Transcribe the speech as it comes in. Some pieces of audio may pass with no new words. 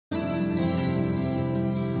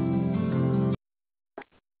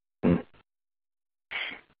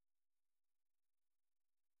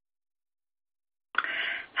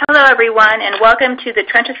Hello, everyone, and welcome to the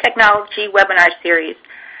Trenchless Technology webinar series.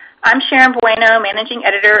 I'm Sharon Bueno, Managing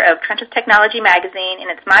Editor of Trenchless Technology magazine, and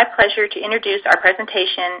it's my pleasure to introduce our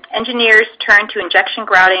presentation, Engineers Turn to Injection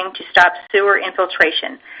Grouting to Stop Sewer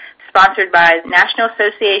Infiltration, sponsored by the National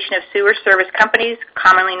Association of Sewer Service Companies,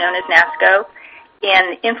 commonly known as NASSCO,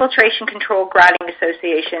 and the Infiltration Control Grouting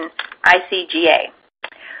Association, ICGA.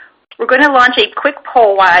 We're going to launch a quick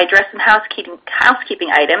poll while I address some housekeeping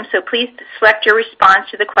items, so please select your response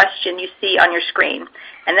to the question you see on your screen,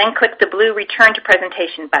 and then click the blue Return to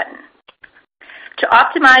Presentation button. To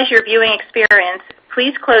optimize your viewing experience,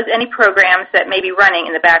 please close any programs that may be running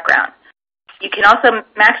in the background. You can also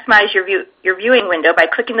maximize your viewing window by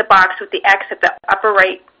clicking the box with the X at the upper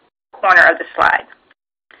right corner of the slide.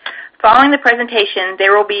 Following the presentation,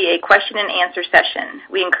 there will be a question and answer session.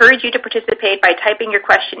 We encourage you to participate by typing your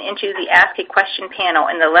question into the Ask a Question panel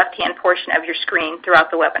in the left-hand portion of your screen throughout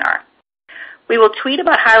the webinar. We will tweet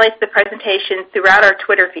about highlights of the presentation throughout our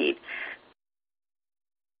Twitter feed.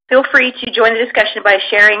 Feel free to join the discussion by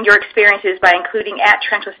sharing your experiences by including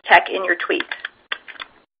 @TrenchLessTech in your tweets.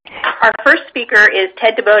 Our first speaker is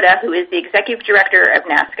Ted DeBoda, who is the Executive Director of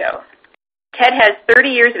NASSCO. Ted has 30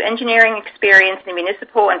 years of engineering experience in the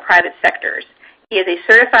municipal and private sectors. He is a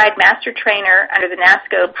certified master trainer under the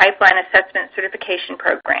NASSCO Pipeline Assessment Certification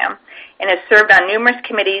Program and has served on numerous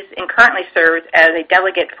committees and currently serves as a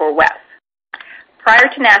delegate for WEF. Prior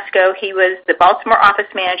to NASSCO, he was the Baltimore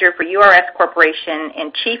Office Manager for URS Corporation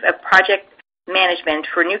and Chief of Project Management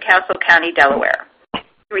for Newcastle County, Delaware.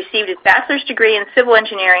 He received his bachelor's degree in civil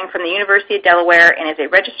engineering from the University of Delaware and is a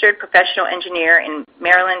registered professional engineer in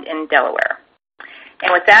Maryland and Delaware.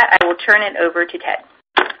 And with that, I will turn it over to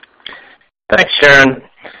Ted. Thanks, Sharon.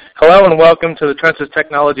 Hello and welcome to the Trenchless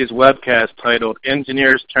Technologies webcast titled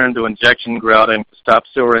Engineers Turn to Injection Grouting to Stop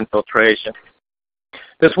Sewer Infiltration.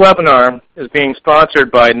 This webinar is being sponsored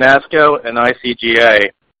by NASSCO and ICGA.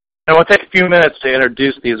 I want to take a few minutes to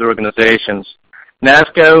introduce these organizations.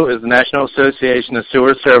 NASSCO is the National Association of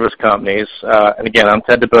Sewer Service Companies, and again, I'm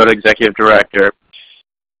Ted DeBoda, Executive Director.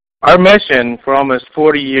 Our mission for almost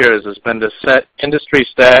 40 years has been to set industry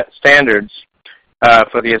standards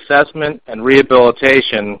for the assessment and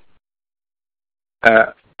rehabilitation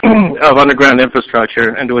of underground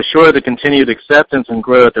infrastructure and to assure the continued acceptance and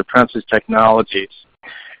growth of trenchless technologies.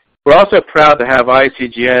 We're also proud to have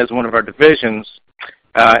ICGA as one of our divisions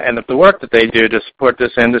and of the work that they do to support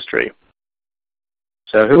this industry.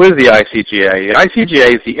 So who is the ICGA? The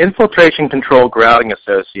ICGA is the Infiltration Control Grouting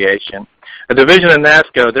Association, a division of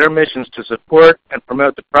NASSCO. Their mission is to support and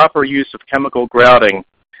promote the proper use of chemical grouting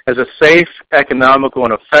as a safe, economical,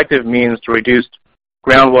 and effective means to reduce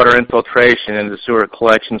groundwater infiltration into sewer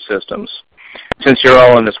collection systems. Since you're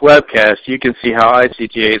all on this webcast, you can see how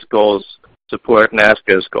ICGA's goals support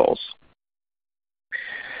NASSCO's goals.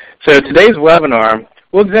 So today's webinar,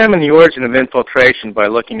 we'll examine the origin of infiltration by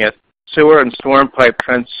looking at sewer and storm pipe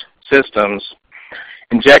trench systems,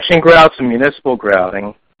 injection grouts and municipal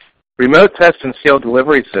grouting, remote test and seal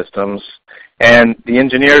delivery systems, and the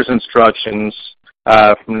engineer's instructions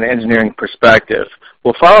from the engineering perspective.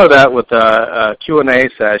 We'll follow that with a Q&A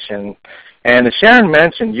session. And as Sharon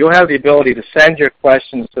mentioned, you'll have the ability to send your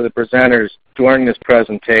questions to the presenters during this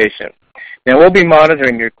presentation. Now, we'll be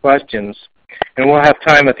monitoring your questions, and we'll have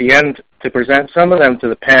time at the end to present some of them to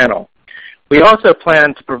the panel. We also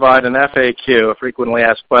plan to provide an FAQ, a frequently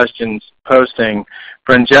asked questions posting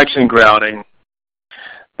for injection grouting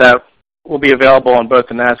that will be available on both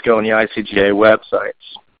the NASSCO and the ICGA websites.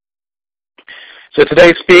 So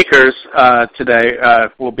today's speakers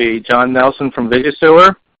will be John Nelson from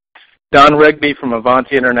VisuSewer, Don Rigby from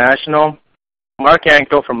Avanti International, Mark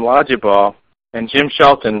Ankel from Logiball, and Jim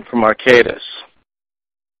Shelton from Arcadis.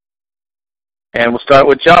 And we'll start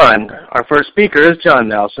with John. Our first speaker is John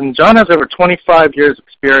Nelson. John has over 25 years'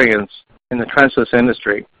 experience in the trenchless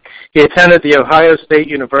industry. He attended The Ohio State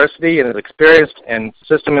University and is experienced in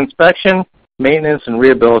system inspection, maintenance, and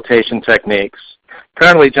rehabilitation techniques.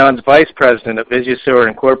 Currently, John's Vice President at VisuSewer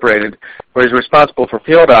Incorporated, where he's responsible for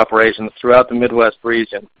field operations throughout the Midwest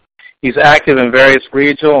region. He's active in various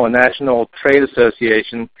regional and national trade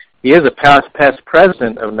associations. He is a past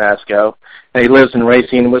president of NASSCO, and he lives in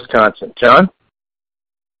Racine, Wisconsin. John?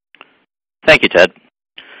 Thank you, Ted.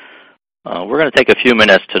 We're going to take a few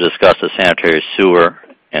minutes to discuss the sanitary sewer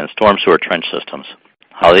and storm sewer trench systems,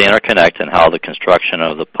 how they interconnect, and how the construction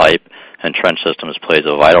of the pipe and trench systems plays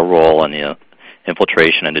a vital role in the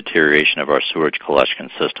infiltration and deterioration of our sewage collection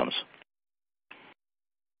systems.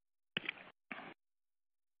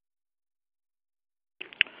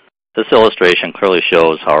 This illustration clearly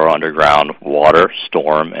shows how our underground water,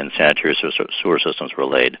 storm, and sanitary sewer systems were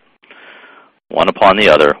laid. one upon the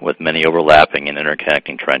other with many overlapping and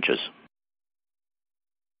interconnecting trenches.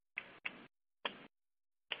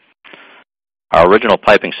 Our original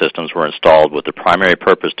piping systems were installed with the primary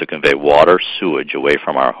purpose to convey water, sewage away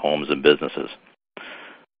from our homes and businesses.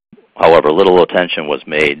 However, little attention was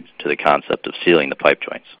made to the concept of sealing the pipe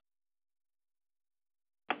joints.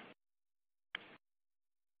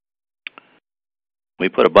 We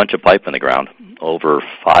put a bunch of pipe in the ground, over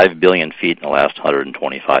 5 billion feet in the last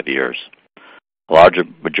 125 years, a large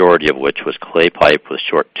majority of which was clay pipe with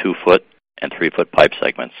short 2-foot and 3-foot pipe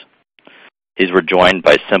segments. These were joined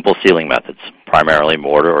by simple sealing methods, primarily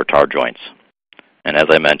mortar or tar joints. And as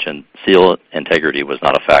I mentioned, seal integrity was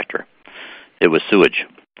not a factor. It was sewage.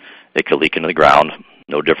 It could leak into the ground,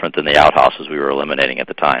 no different than the outhouses we were eliminating at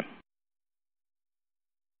the time.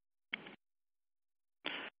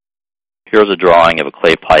 Here's a drawing of a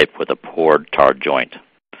clay pipe with a poured tar joint.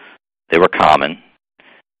 They were common,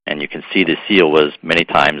 and you can see the seal was many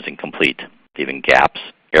times incomplete, leaving gaps,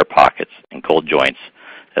 air pockets, and cold joints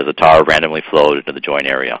as the tar randomly flowed into the joint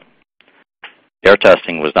area. Air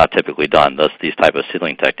testing was not typically done, thus these type of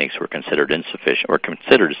sealing techniques were considered insufficient or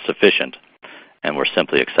considered sufficient and were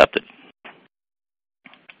simply accepted.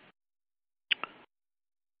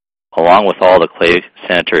 Along with all the clay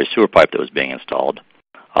sanitary sewer pipe that was being installed,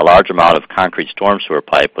 a large amount of concrete storm sewer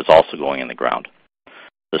pipe was also going in the ground.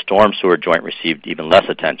 The storm sewer joint received even less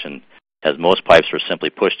attention, as most pipes were simply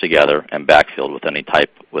pushed together and backfilled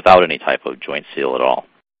without any type of joint seal at all.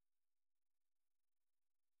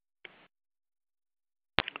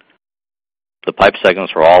 The pipe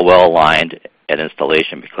segments were all well aligned at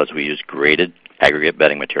installation because we used graded aggregate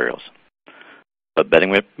bedding materials. But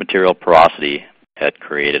bedding material porosity had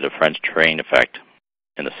created a French drain effect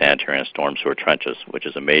in the sanitary and storm sewer trenches, which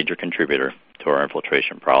is a major contributor to our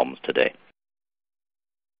infiltration problems today.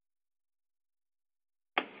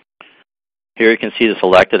 Here you can see the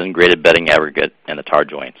selected and graded bedding aggregate and the tar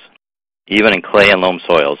joints. Even in clay and loam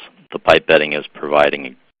soils, the pipe bedding is providing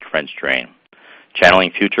a French drain,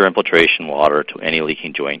 channeling future infiltration water to any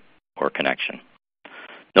leaking joint or connection.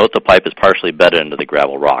 Note the pipe is partially bedded into the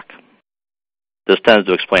gravel rock. This tends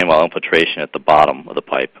to explain why infiltration at the bottom of the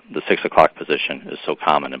pipe, the 6 o'clock position, is so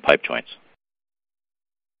common in pipe joints.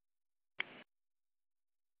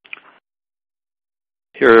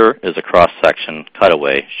 Here is a cross-section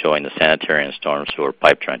cutaway showing the sanitary and storm sewer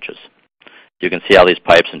pipe trenches. You can see how these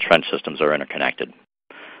pipes and trench systems are interconnected.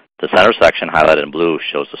 The center section, highlighted in blue,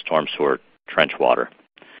 shows the storm sewer trench water.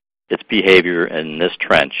 Its behavior in this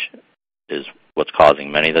trench is what's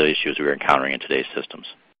causing many of the issues we are encountering in today's systems.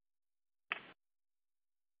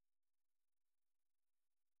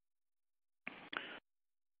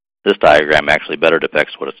 This diagram actually better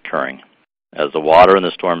depicts what is occurring. As the water in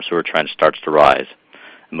the storm sewer trench starts to rise,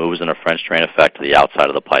 it moves in a French drain effect to the outside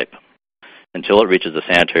of the pipe until it reaches the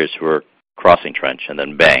sanitary sewer crossing trench, and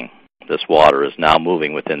then bang, this water is now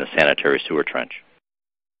moving within the sanitary sewer trench.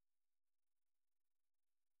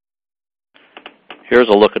 Here's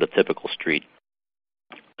a look at a typical street.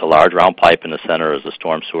 The large round pipe in the center is the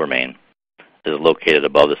storm sewer main. It is located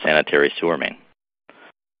above the sanitary sewer main.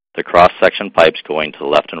 The cross-section pipes going to the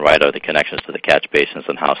left and right are the connections to the catch basins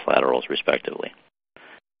and house laterals, respectively.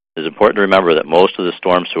 It is important to remember that most of the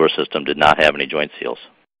storm sewer system did not have any joint seals.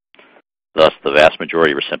 Thus, the vast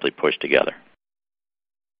majority were simply pushed together.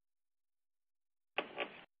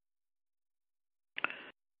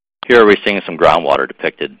 Here we're seeing some groundwater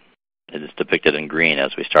depicted. It is depicted in green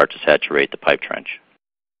as we start to saturate the pipe trench.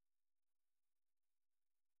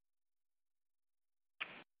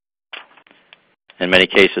 In many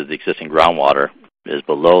cases, the existing groundwater is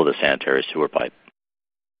below the sanitary sewer pipe.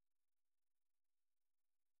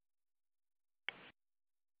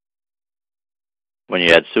 When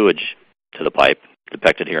you add sewage to the pipe,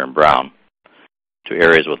 depicted here in brown, to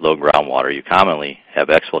areas with low groundwater, you commonly have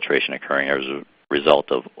exfiltration occurring as a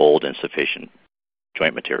result of old, insufficient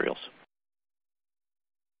joint materials.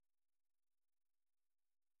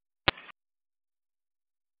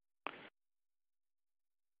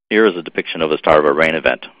 Here is a depiction of the start of a rain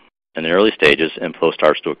event. In the early stages, inflow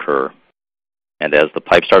starts to occur, and as the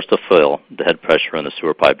pipe starts to fill, the head pressure in the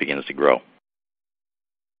sewer pipe begins to grow.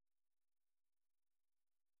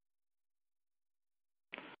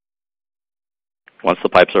 Once the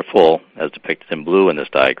pipes are full, as depicted in blue in this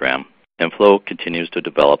diagram, inflow continues to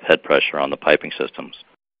develop head pressure on the piping systems,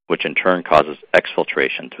 which in turn causes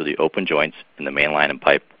exfiltration through the open joints in the mainline and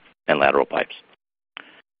pipe and lateral pipes.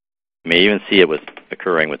 You may even see it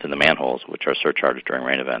occurring within the manholes, which are surcharged during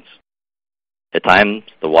rain events. At times,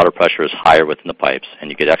 the water pressure is higher within the pipes, and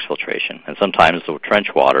you get exfiltration. And sometimes the trench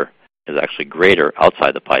water is actually greater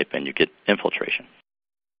outside the pipe, and you get infiltration.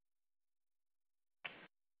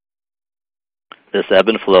 This ebb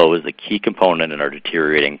and flow is the key component in our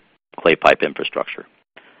deteriorating clay pipe infrastructure.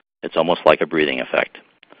 It's almost like a breathing effect.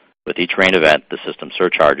 With each rain event, the system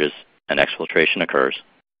surcharges and exfiltration occurs.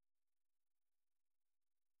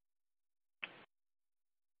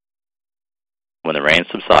 When the rain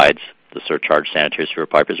subsides, the surcharged sanitary sewer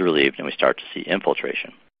pipe is relieved and we start to see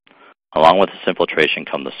infiltration. Along with this infiltration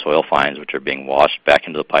come the soil fines, which are being washed back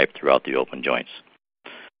into the pipe throughout the open joints.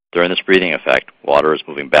 During this breathing effect, water is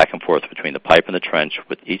moving back and forth between the pipe and the trench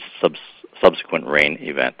with each subsequent rain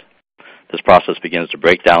event. This process begins to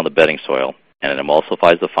break down the bedding soil, and it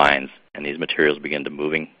emulsifies the fines, and these materials begin to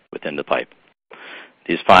moving within the pipe.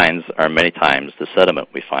 These fines are many times the sediment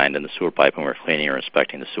we find in the sewer pipe when we're cleaning or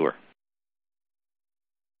inspecting the sewer.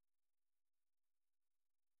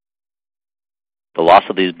 The loss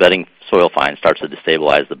of these bedding soil fines starts to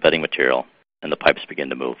destabilize the bedding material, and the pipes begin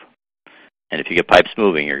to move. And if you get pipes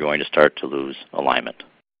moving, you're going to start to lose alignment.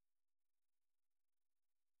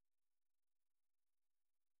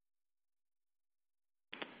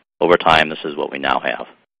 Over time, this is what we now have.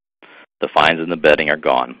 The fines in the bedding are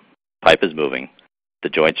gone, pipe is moving, the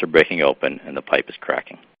joints are breaking open, and the pipe is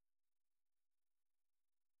cracking.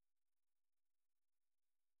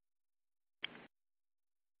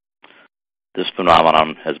 This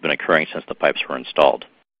phenomenon has been occurring since the pipes were installed.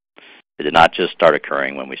 It did not just start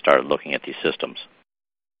occurring when we started looking at these systems,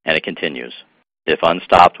 and it continues. If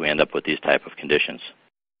unstopped, we end up with these type of conditions,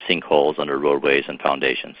 sinkholes under roadways and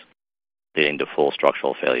foundations, leading to full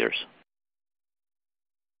structural failures.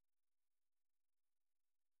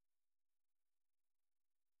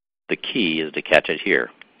 The key is to catch it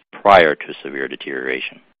here, prior to severe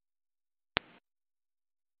deterioration.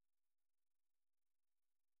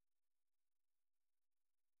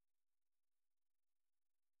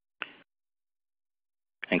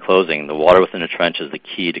 In closing, the water within the trench is the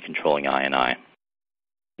key to controlling I&I.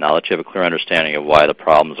 Now that you have a clear understanding of why the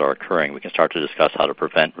problems are occurring, we can start to discuss how to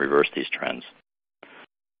prevent and reverse these trends.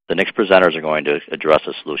 The next presenters are going to address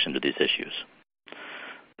a solution to these issues.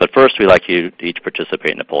 But first, we'd like you to each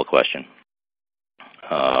participate in a poll question.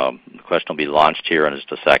 The question will be launched here in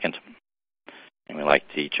just a second, and we'd like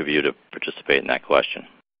each of you to participate in that question.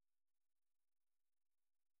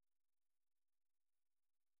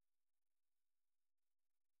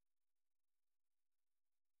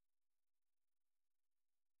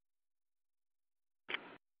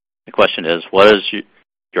 The question is, what is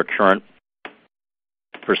your current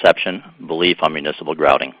perception, belief on municipal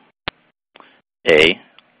grouting? A,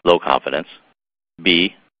 low confidence.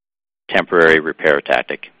 B, temporary repair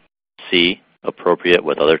tactic. C, appropriate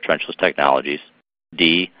with other trenchless technologies.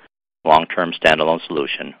 D, long-term standalone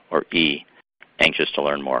solution. Or E, anxious to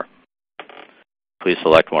learn more. Please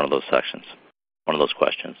select one of those sections, one of those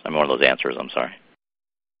questions. one of those answers, I'm sorry.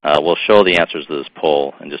 We'll show the answers to this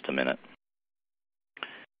poll in just a minute.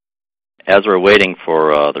 As we're waiting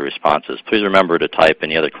for the responses, please remember to type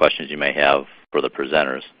any other questions you may have for the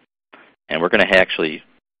presenters. And we're going to actually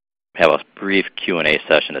have a brief Q&A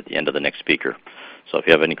session at the end of the next speaker. So if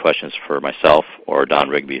you have any questions for myself or Don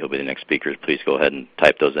Rigby, who'll be the next speaker, please go ahead and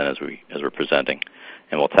type those in as we're presenting.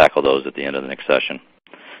 And we'll tackle those at the end of the next session.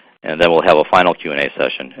 And then we'll have a final Q&A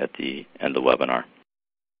session at the end of the webinar.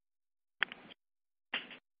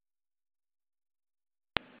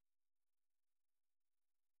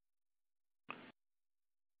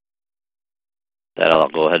 I'll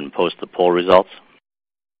go ahead and post the poll results.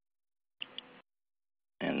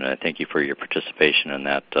 And I thank you for your participation in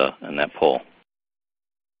that poll.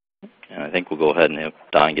 And I think we'll go ahead and have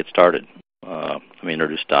Don get started. Let me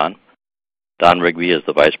introduce Don. Don Rigby is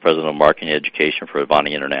the Vice President of Marketing and Education for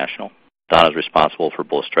Avani International. Don is responsible for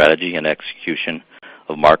both strategy and execution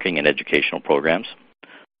of marketing and educational programs.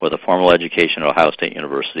 With a formal education at Ohio State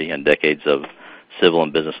University and decades of civil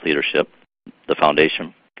and business leadership, the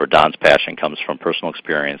foundation for Don's passion comes from personal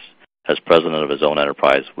experience as president of his own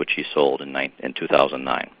enterprise, which he sold in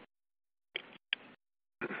 2009.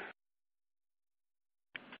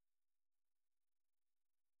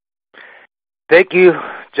 Thank you,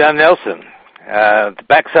 John Nelson. The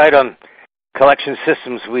backside on collection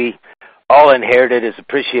systems we all inherited is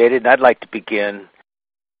appreciated, and I'd like to begin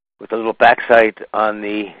with a little backside on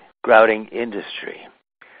the grouting industry.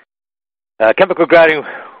 Chemical grouting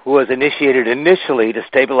was initiated initially to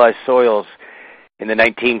stabilize soils in the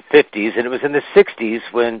 1950s, and it was in the 60s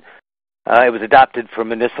when it was adopted for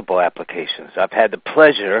municipal applications. I've had the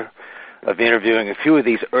pleasure of interviewing a few of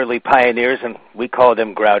these early pioneers, and we call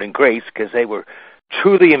them grouting greats because they were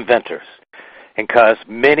truly inventors and caused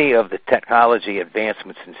many of the technology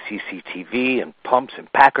advancements in CCTV and pumps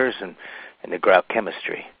and packers and the grout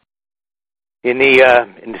chemistry. In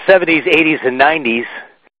the 70s, 80s, and 90s,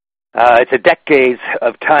 It's a decades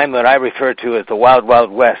of time that I refer to as the Wild,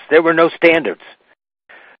 Wild West. There were no standards,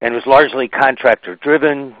 and it was largely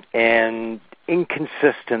contractor-driven and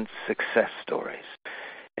inconsistent success stories.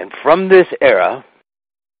 And from this era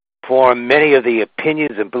form many of the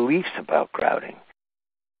opinions and beliefs about grouting.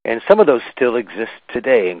 And some of those still exist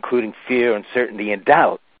today, including fear, uncertainty, and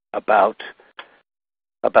doubt about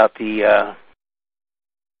the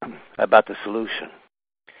solution.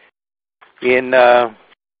 In the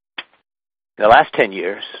last 10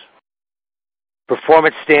 years,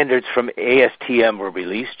 performance standards from ASTM were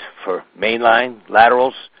released for mainline,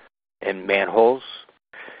 laterals, and manholes.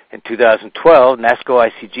 In 2012, NASSCO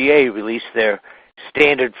ICGA released their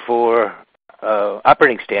standard for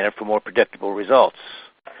operating standard for more predictable results.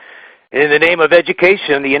 And in the name of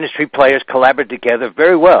education, the industry players collaborated together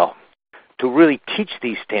very well to really teach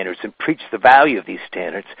these standards and preach the value of these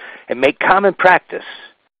standards and make common practice.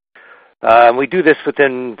 We do this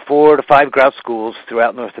within 4 to 5 grout schools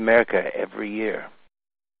throughout North America every year.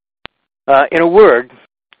 In a word,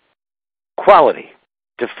 quality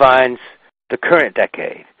defines the current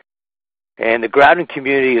decade. And the grouting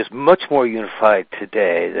community is much more unified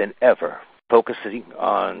today than ever, focusing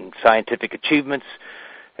on scientific achievements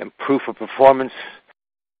and proof of performance,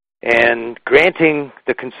 and granting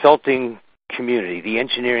the consulting community, the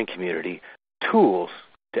engineering community, tools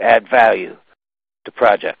to add value to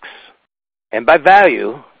projects. And by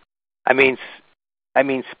value, I mean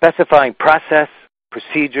specifying process,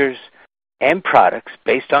 procedures, and products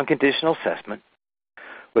based on conditional assessment,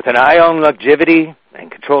 with an eye on longevity and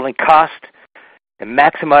controlling cost and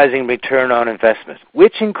maximizing return on investment,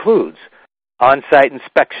 which includes on-site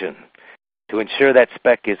inspection to ensure that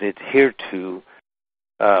spec is adhered to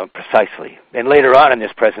precisely. And later on in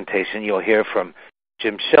this presentation, you'll hear from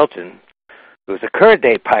Jim Shelton, who is a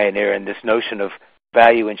current-day pioneer in this notion of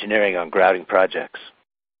value engineering on grouting projects.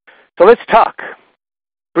 So let's talk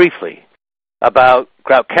briefly about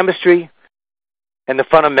grout chemistry and the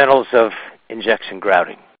fundamentals of injection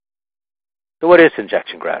grouting. So what is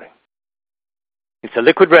injection grouting? It's a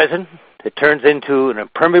liquid resin that turns into an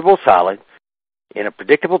impermeable solid in a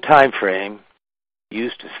predictable time frame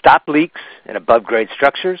used to stop leaks in above-grade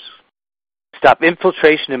structures, stop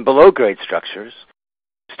infiltration in below-grade structures,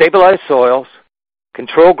 stabilize soils,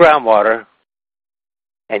 control groundwater,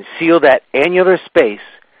 and seal that annular space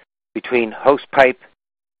between hose pipe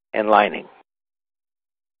and lining.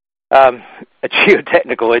 A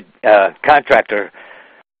geotechnical contractor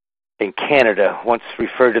in Canada once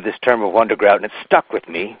referred to this term of wonder grout, and it stuck with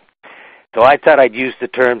me. So I thought I'd use the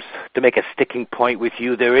terms to make a sticking point with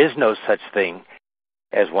you. There is no such thing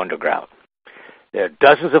as wonder grout. There are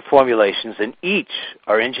dozens of formulations, and each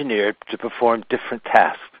are engineered to perform different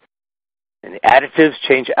tasks. And the additives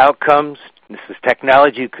change outcomes. This is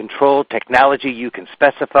technology you control, technology you can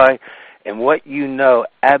specify, and what you know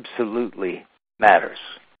absolutely matters.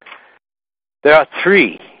 There are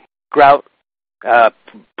 3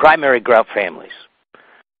 primary grout families: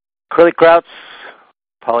 acrylic grouts,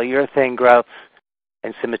 polyurethane grouts,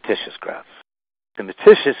 and cementitious grouts.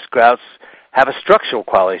 Cementitious grouts have a structural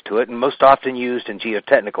quality to it and most often used in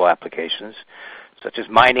geotechnical applications, such as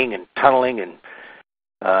mining and tunneling and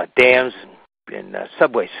dams and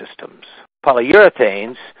subway systems.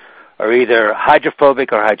 Polyurethanes are either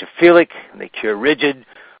hydrophobic or hydrophilic, and they cure rigid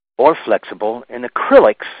or flexible, and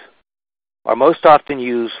acrylics are most often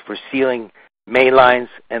used for sealing main lines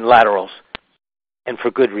and laterals, and for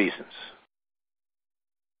good reasons.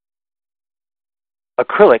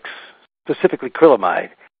 Acrylics, specifically acrylamide,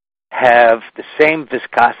 have the same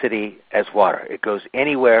viscosity as water. It goes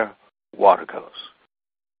anywhere water goes.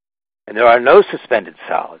 And there are no suspended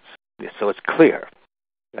solids, so it's clear.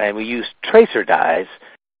 And we use tracer dyes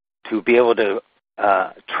to be able to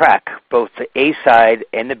track both the A side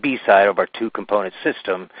and the B side of our 2-component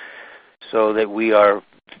system, so that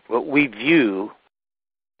what we view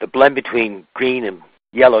the blend between green and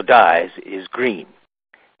yellow dyes is green,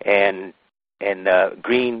 and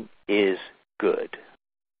green is good.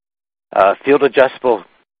 Field adjustable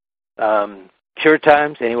cure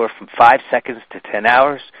times anywhere from 5 seconds to 10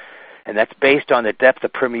 hours, and that's based on the depth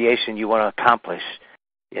of permeation you want to accomplish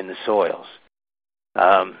in the soils.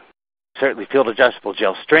 Certainly field adjustable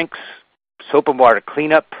gel strengths, soap and water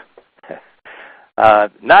cleanup,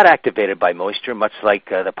 not activated by moisture, much like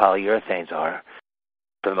the polyurethanes are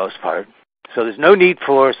for the most part. So there's no need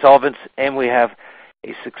for solvents, and we have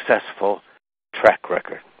a successful track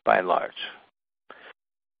record by and large.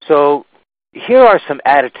 So here are some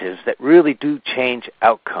additives that really do change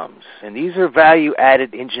outcomes, and these are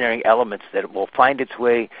value-added engineering elements that will find its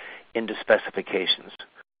way into specifications.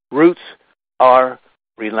 Roots are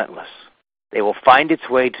relentless. they will find its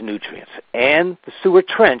way to nutrients. And the sewer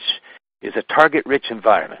trench is a target-rich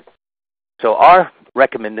environment. So our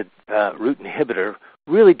recommended root inhibitor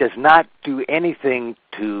really does not do anything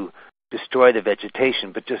to destroy the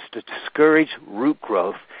vegetation, but just to discourage root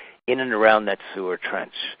growth in and around that sewer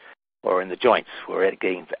trench or in the joints where it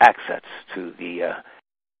gains access to the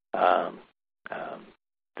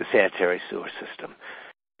sanitary sewer system.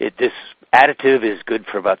 This additive is good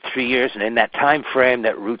for about 3 years, and in that time frame,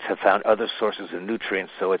 that roots have found other sources of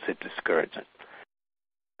nutrients, so it's a discouragement.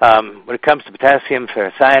 When it comes to potassium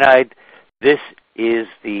ferricyanide, this is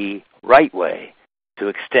the right way to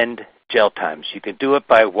extend gel times. You can do it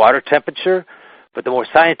by water temperature, but the more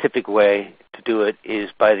scientific way to do it is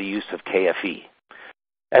by the use of KFE.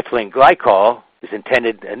 Ethylene glycol is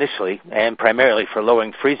intended initially and primarily for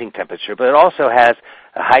lowering freezing temperature, but it also has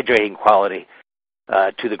a hydrating quality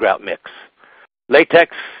to the grout mix.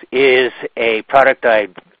 Latex is a product I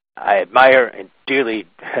admire and dearly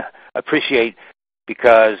appreciate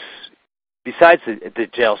because besides the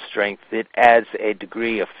gel strength, it adds a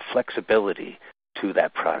degree of flexibility to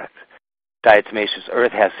that product. Diatomaceous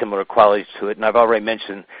earth has similar qualities to it, and I've already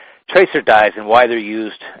mentioned tracer dyes and why they're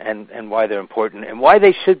used and why they're important and why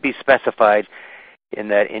they should be specified in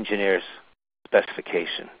that engineer's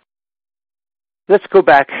specification. Let's go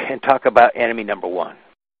back and talk about enemy number one.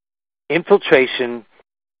 Infiltration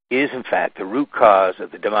is, in fact, the root cause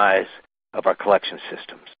of the demise of our collection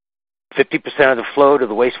systems. 50% of the flow to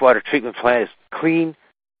the wastewater treatment plant is clean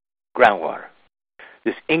groundwater.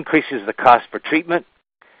 This increases the cost per treatment.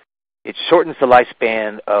 It shortens the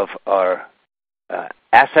lifespan of our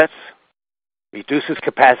assets, reduces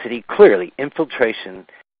capacity. Clearly, infiltration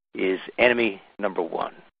is enemy number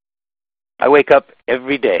one. I wake up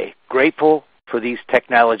every day grateful for these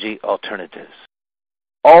technology alternatives.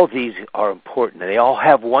 All of these are important, and they all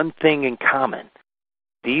have one thing in common.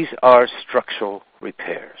 These are structural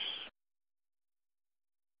repairs.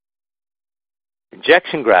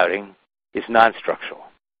 Injection grouting is non-structural,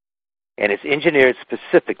 and it's engineered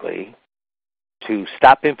specifically to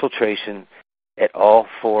stop infiltration at all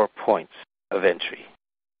 4 points of entry.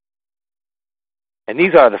 And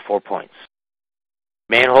these are the 4 points: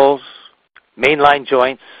 manholes, mainline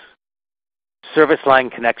joints, service line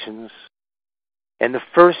connections, and the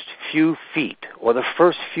first few feet or the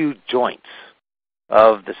first few joints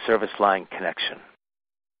of the service line connection.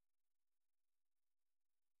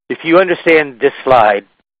 If you understand this slide,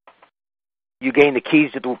 you gain the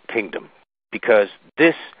keys to the kingdom, because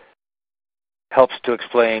this helps to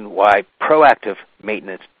explain why proactive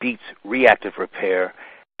maintenance beats reactive repair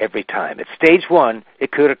every time. At stage 1,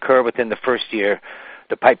 it could occur within the first year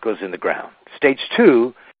the pipe goes in the ground. Stage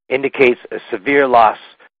 2 indicates a severe loss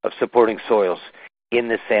of supporting soils in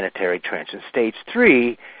the sanitary trench. In stage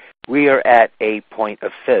 3, we are at a point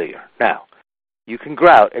of failure. Now, you can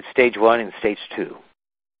grout at stage 1 and stage 2.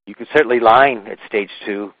 You can certainly line at stage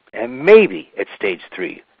 2 and maybe at stage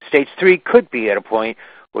 3. Stage 3 could be at a point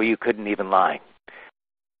where you couldn't even line.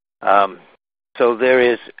 So there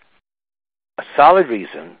is a solid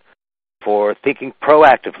reason for thinking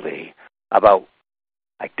proactively about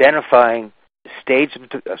identifying the stage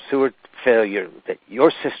of sewer failure that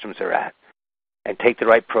your systems are at and take the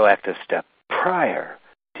right proactive step prior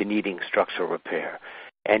to needing structural repair.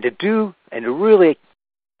 And to really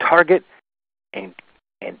target and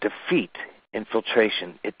defeat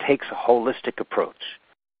infiltration, it takes a holistic approach.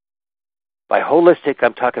 By holistic,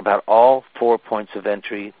 I'm talking about all 4 points of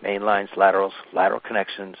entry: main lines, laterals, lateral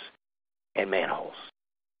connections, and manholes.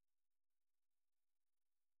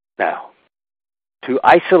 Now, to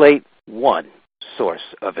isolate one source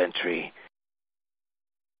of entry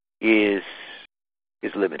is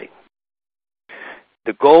limiting.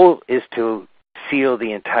 The goal is to seal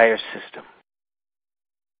the entire system.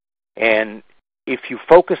 And if you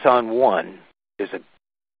focus on one, there's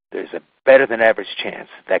a better than average chance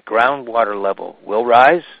that groundwater level will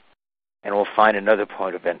rise and we'll find another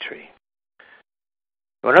point of entry.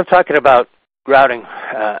 When I'm talking about grouting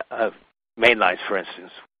of main lines, for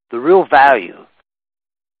instance, the real value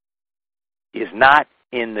is not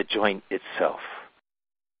in the joint itself.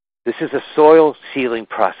 This is a soil sealing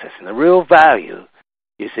process, and the real value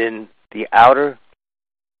is in the outer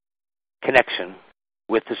connection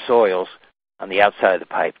with the soils on the outside of the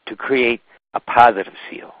pipe to create a positive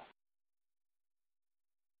seal.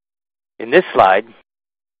 In this slide,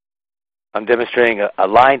 I'm demonstrating a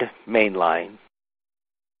lined main line.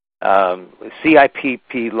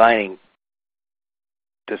 CIPP lining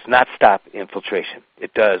does not stop infiltration.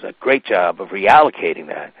 It does a great job of reallocating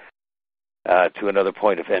that to another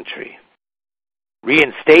point of entry.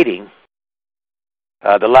 Reinstating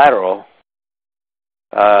the lateral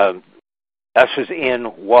ushers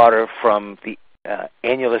in water from the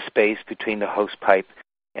annulus space between the hose pipe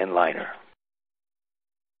and liner.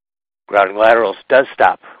 Grouting laterals does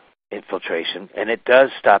stop infiltration, and it does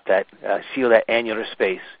stop that, seal that annular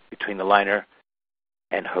space between the liner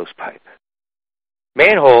and hose pipe.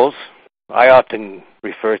 Manholes, I often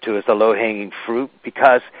refer to as the low-hanging fruit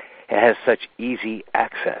because it has such easy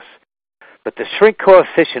access. But the shrink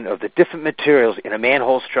coefficient of the different materials in a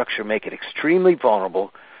manhole structure make it extremely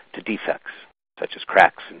vulnerable to defects, such as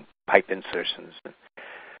cracks and pipe insertions, and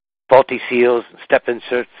faulty seals, and step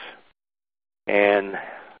inserts, and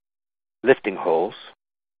lifting holes.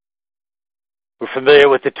 We're familiar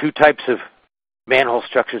with the two types of manhole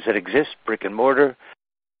structures that exist: brick and mortar,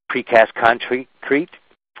 precast concrete,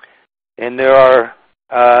 and there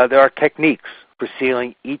are techniques for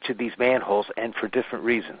sealing each of these manholes, and for different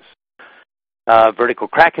reasons. Vertical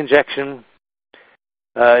crack injection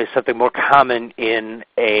is something more common in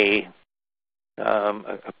a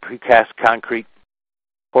precast concrete.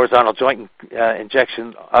 Horizontal joint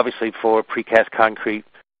injection, obviously for precast concrete.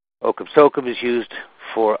 Occam soccum is used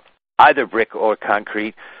for either brick or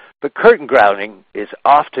concrete, but curtain grouting is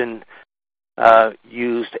often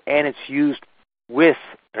used, and it's used with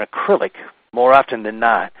an acrylic more often than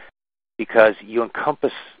not, because you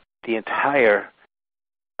encompass the entire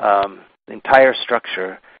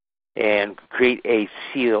structure and create a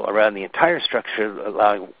seal around the entire structure,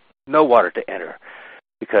 allowing no water to enter.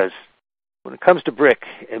 Because when it comes to brick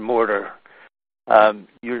and mortar,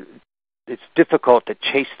 it's difficult to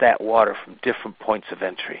chase that water from different points of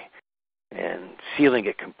entry, and sealing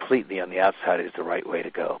it completely on the outside is the right way to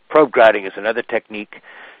go. Probe grouting is another technique,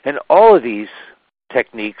 and all of these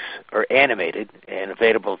techniques are animated and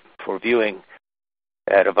available for viewing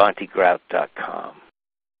at avantigrout.com.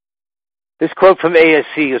 This quote from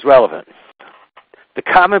ASC is relevant. The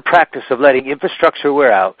common practice of letting infrastructure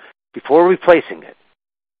wear out before replacing it,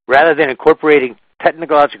 rather than incorporating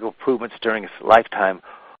technological improvements during its lifetime,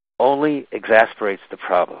 only exacerbates the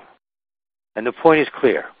problem. And the point is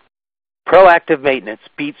clear. Proactive maintenance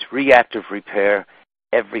beats reactive repair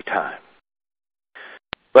every time.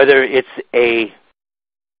 Whether it's a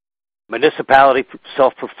municipality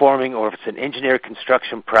self-performing or if it's an engineered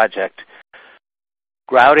construction project,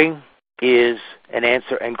 grouting is an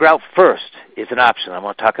answer, and grout first is an option I'm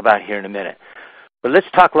going to talk about here in a minute. But let's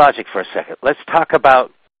talk logic for a second. Let's talk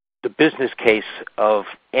about the business case of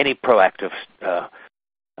any proactive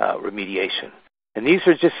remediation. And these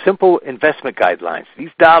are just simple investment guidelines.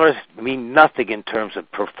 These dollars mean nothing in terms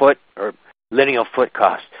of per foot or lineal foot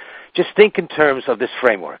cost. Just think in terms of this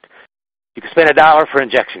framework. You can spend $1 for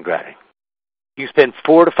injection grouting. You spend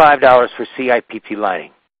 $4 to $5 for CIPP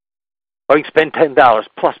lining. Or you can spend $10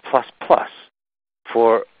 plus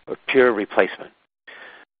for a pure replacement.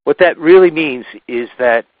 What that really means is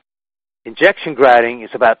that injection grouting is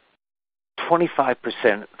about 25%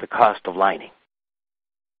 of the cost of lining.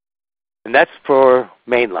 And that's for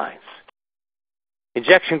main lines.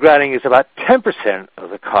 Injection grouting is about 10%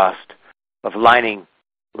 of the cost of lining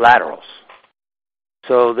laterals.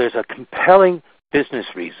 So there's a compelling business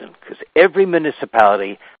reason, because every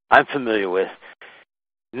municipality I'm familiar with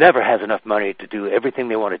never has enough money to do everything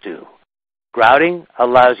they want to do. Grouting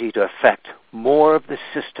allows you to affect more of the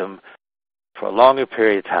system for a longer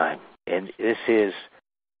period of time, and this is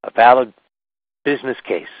a valid business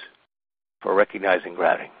case for recognizing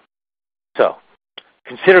grouting. So,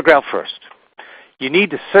 consider grout first. You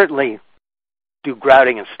need to certainly do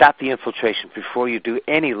grouting and stop the infiltration before you do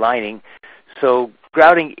any lining, so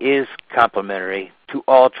grouting is complementary to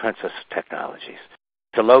all trenchless technologies.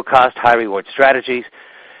 It's a low-cost, high-reward strategies.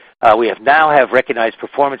 We now have recognized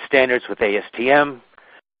performance standards with ASTM,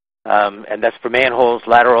 and that's for manholes,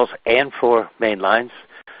 laterals, and for main lines.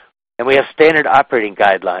 And we have standard operating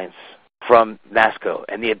guidelines from NASSCO,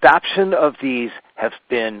 and the adoption of these has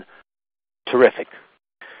been terrific.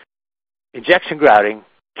 Injection grouting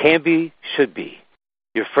can be, should be,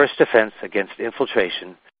 your first defense against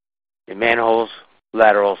infiltration in manholes,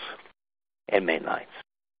 laterals, and main lines.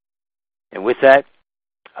 And with that,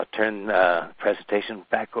 I'll turn the presentation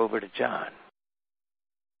back over to John.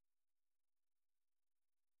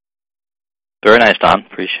 Very nice, Don.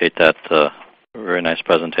 Appreciate that. Very nice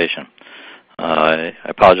presentation. I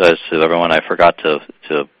apologize to everyone. I forgot to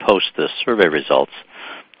post the survey results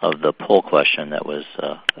of the poll question that was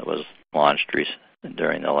launched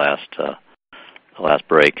during the last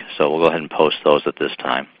break. So we'll go ahead and post those at this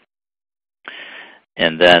time.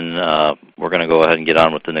 And then we're going to go ahead and get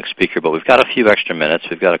on with the next speaker. But we've got a few extra minutes.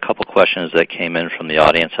 We've got a couple questions that came in from the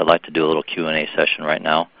audience. I'd like to do a little Q&A session right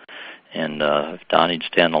now. And if Don, you'd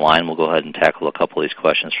stay on the line, we'll go ahead and tackle a couple of these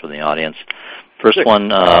questions from the audience. First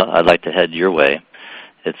one, I'd like to head your way.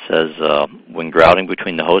 It says, when grouting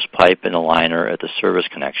between the hose pipe and the liner at the service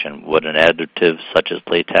connection, would an additive such as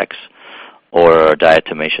latex or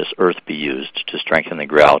diatomaceous earth be used to strengthen the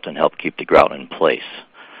grout and help keep the grout in place?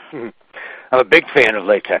 I'm a big fan of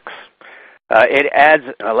latex. It adds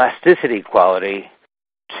an elasticity quality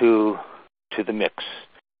to the mix.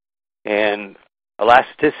 And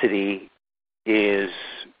elasticity is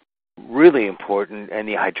really important, and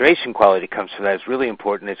the hydration quality comes from that is really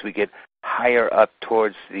important as we get higher up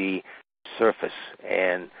towards the surface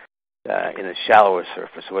and in a shallower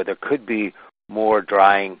surface where there could be more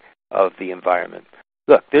drying of the environment.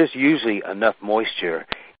 Look, there's usually enough moisture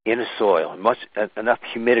in the soil, enough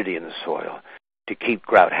humidity in the soil to keep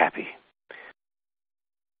grout happy.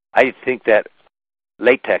 I think that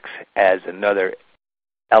latex adds another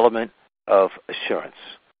element of assurance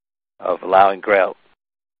of allowing grout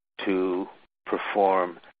to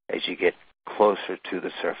perform as you get closer to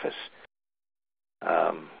the surface.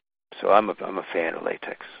 So I'm a fan of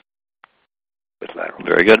latex with lateral.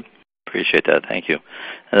 Very good. Appreciate that. Thank you.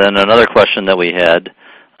 And then another question that we had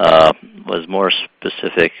was more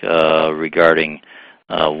specific regarding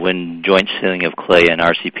when joint sealing of clay and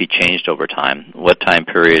RCP changed over time. What time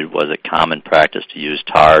period was it common practice to use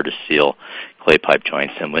tar to seal clay pipe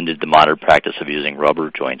joints, and when did the modern practice of using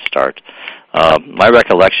rubber joints start? My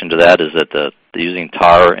recollection to that is that the using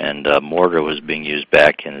tar and mortar was being used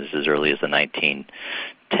back in as early as the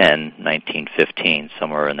 1910, 1915,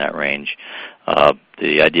 somewhere in that range.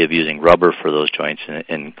 The idea of using rubber for those joints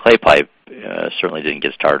in clay pipe certainly didn't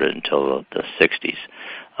get started until the 60s.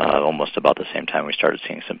 Almost about the same time we started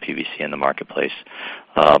seeing some PVC in the marketplace.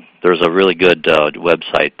 There's a really good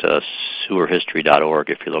website, sewerhistory.org.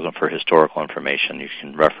 If you're looking for historical information, you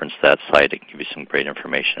can reference that site. It can give you some great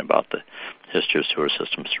information about the history of sewer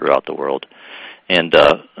systems throughout the world. And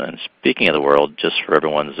speaking of the world, just for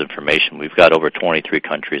everyone's information, we've got over 23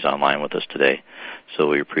 countries online with us today. So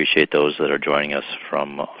we appreciate those that are joining us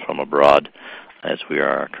from abroad, as we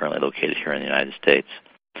are currently located here in the United States.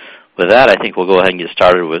 With that, I think we'll go ahead and get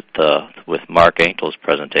started with Mark Enkel's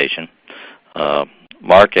presentation.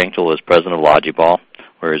 Mark Enkel is president of Logiball,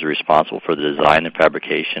 where he's responsible for the design and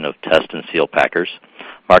fabrication of test and seal packers.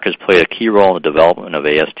 Mark has played a key role in the development of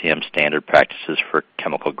ASTM standard practices for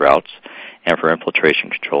chemical grouts and for infiltration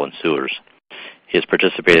control in sewers. He has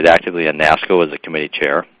participated actively in NASSCO as a committee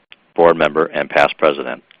chair, board member, and past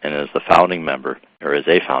president, and is a founding member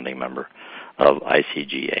of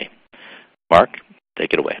ICGA. Mark,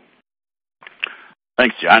 take it away.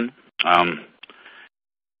 Thanks, John.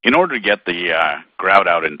 In order to get the grout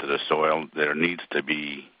out into the soil, there needs to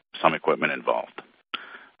be some equipment involved.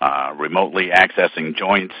 Remotely accessing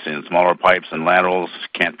joints in smaller pipes and laterals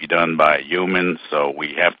can't be done by humans, so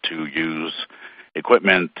we have to use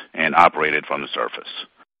equipment and operate it from the surface.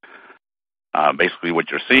 Basically what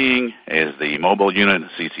you're seeing is the mobile unit,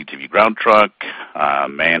 CCTV grout truck,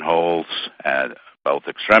 manholes at both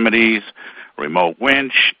extremities, remote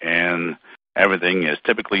winch, and everything is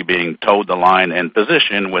typically being towed the line and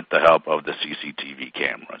positioned with the help of the CCTV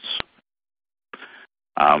cameras.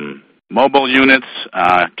 Mobile units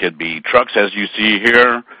could be trucks, as you see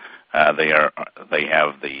here. They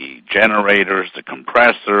have the generators, the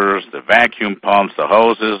compressors, the vacuum pumps, the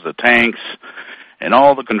hoses, the tanks, and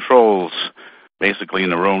all the controls basically in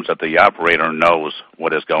the rooms that the operator knows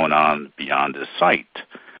what is going on beyond his site.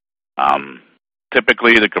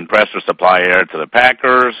 Typically, the compressors supply air to the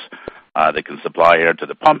packers. They can supply air to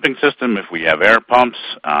the pumping system if we have air pumps.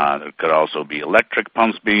 There could also be electric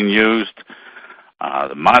pumps being used.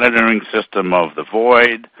 The monitoring system of the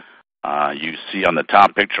void. You see on the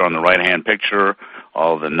top picture, on the right-hand picture,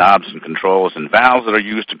 all the knobs and controls and valves that are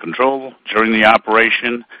used to control during the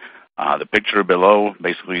operation. The picture below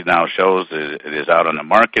basically now shows that it is out on the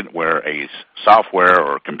market where a software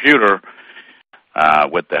or computer,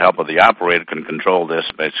 with the help of the operator, can control this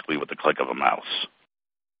basically with the click of a mouse.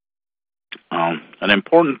 An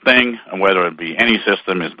important thing, whether it be any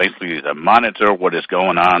system, is basically to monitor what is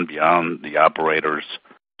going on beyond the operator's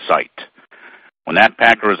site. When that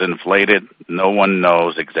packer is inflated, no one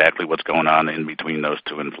knows exactly what's going on in between those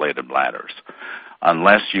two inflated bladders,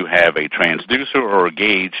 unless you have a transducer or a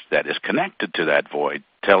gauge that is connected to that void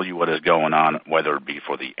tell you what is going on, whether it be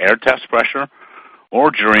for the air test pressure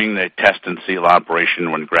or during the test and seal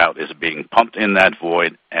operation when grout is being pumped in that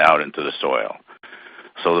void out into the soil.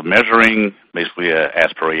 So the measuring, basically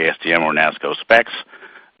as per ASTM or NASSCO specs,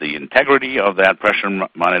 the integrity of that pressure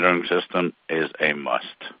monitoring system is a must.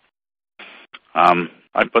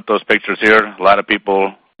 I put those pictures here. A lot of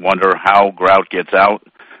people wonder how grout gets out.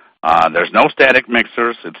 There's no static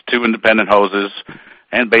mixers. It's two independent hoses.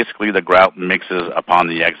 and basically the grout mixes upon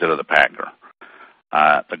the exit of the packer.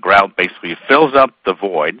 The grout basically fills up the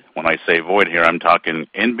void. When I say void here, I'm talking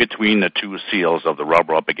in between the two seals of the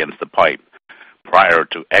rubber up against the pipe prior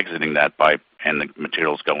to exiting that pipe and the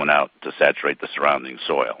materials going out to saturate the surrounding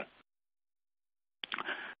soil.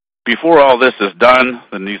 Before all this is done,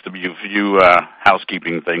 there needs to be a few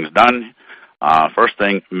housekeeping things done. First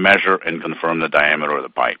thing, measure and confirm the diameter of the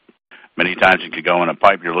pipe. Many times you could go in a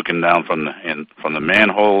pipe, you're looking down from the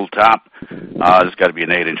manhole top. There's got to be an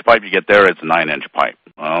 8-inch pipe. You get there, it's a 9-inch pipe.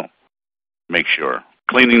 Well, make sure.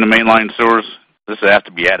 Cleaning the mainline sewers, this has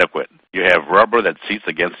to be adequate. You have rubber that seats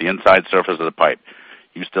against the inside surface of the pipe.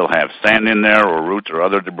 You still have sand in there or roots or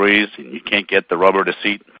other debris, and you can't get the rubber to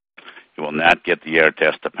seat. You will not get the air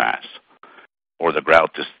test to pass, or the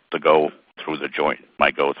grout to go through the joint,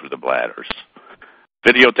 might go through the bladders.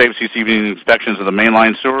 Videotape CCTV inspections of the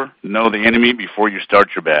mainline sewer. Know the enemy before you start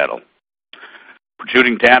your battle.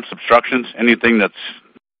 Protruding taps, obstructions, anything that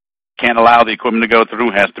can't allow the equipment to go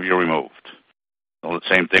through has to be removed. Well,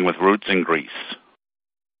 the same thing with roots and grease.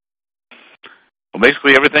 Well,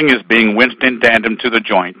 basically everything is being winched in tandem to the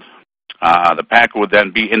joint. The packer would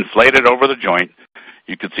then be inflated over the joint.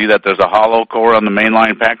 You can see that there's a hollow core on the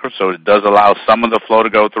mainline packer, so it does allow some of the flow to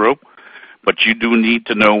go through. But you do need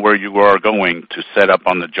to know where you are going to set up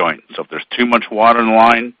on the joint. So if there's too much water in the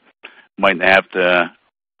line, you might have to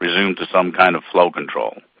resume to some kind of flow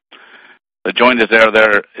control. The joint is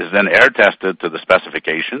then air tested to the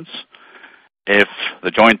specifications. If the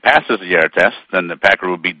joint passes the air test, then the packer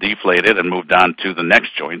would be deflated and moved on to the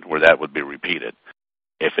next joint where that would be repeated.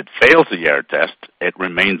 If it fails the air test, it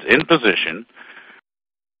remains in position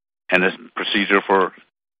and this procedure for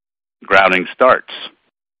grouting starts.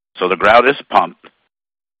 So the grout is pumped,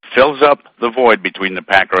 fills up the void between the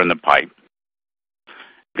packer and the pipe,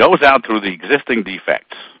 goes out through the existing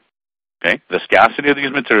defects. Okay? The viscosity of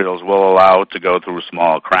these materials will allow it to go through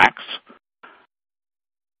small cracks.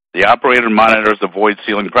 The operator monitors the void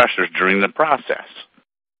sealing pressures during the process.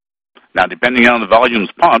 Now, depending on the volumes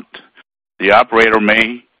pumped, the operator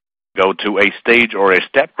may go to a stage or a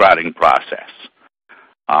step grouting process.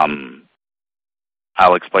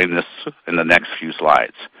 I'll explain this in the next few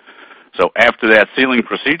slides. So after that sealing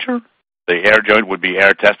procedure, the air joint would be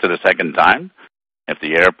air tested a second time. If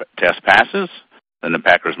the air test passes, then the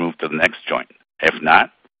packers move to the next joint. If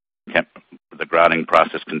not, the grouting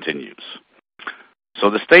process continues. So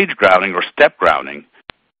the stage grouting or step grouting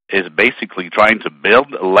is basically trying to build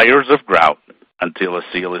layers of grout until a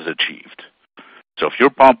seal is achieved. So if you're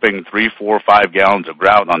pumping 3, 4, 5 gallons of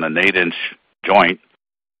grout on an 8-inch joint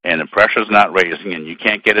and the pressure's not raising and you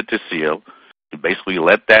can't get it to seal, you basically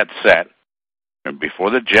let that set, and before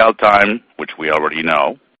the gel time, which we already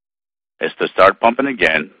know, is to start pumping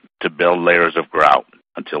again to build layers of grout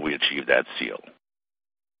until we achieve that seal.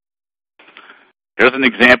 Here's an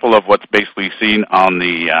example of what's basically seen on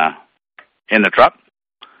in the truck.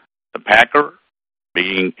 The packer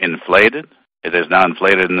being inflated. It is now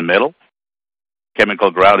inflated in the middle.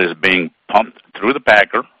 Chemical grout is being pumped through the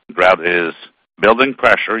packer. Grout is building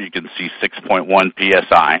pressure. You can see 6.1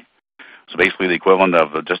 psi. So basically the equivalent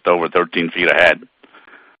of just over 13 feet ahead.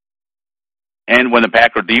 And when the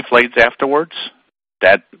packer deflates afterwards,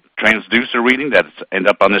 that transducer reading that's end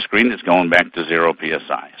up on the screen is going back to 0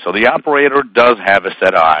 psi. So the operator does have a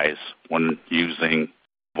set of eyes when using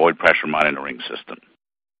void pressure monitoring system.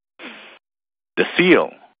 The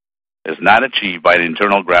seal is not achieved by the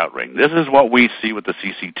internal grout ring. This is what we see with the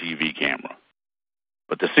CCTV camera.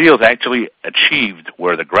 But the seal is actually achieved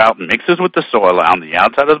where the grout mixes with the soil on the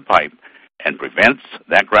outside of the pipe and prevents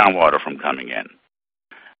that groundwater from coming in.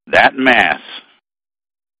 That mass,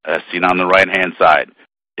 as seen on the right-hand side,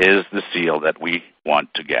 is the seal that we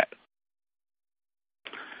want to get.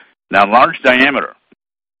 Now, large diameter,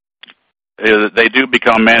 they do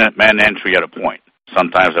become man entry at a point.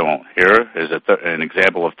 Sometimes they won't. Here is an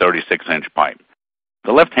example of 36-inch pipe.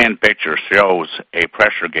 The left-hand picture shows a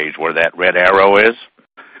pressure gauge where that red arrow is.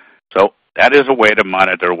 So that is a way to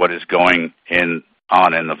monitor what is going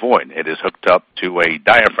on in the void. It is hooked up to a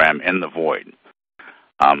diaphragm in the void.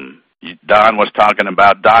 Don was talking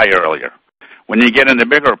about dye earlier. When you get into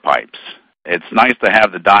bigger pipes, it's nice to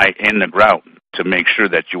have the dye in the grout to make sure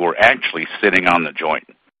that you are actually sitting on the joint.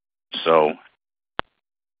 So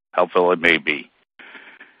helpful it may be.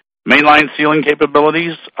 Mainline sealing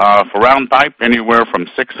capabilities for round pipe, anywhere from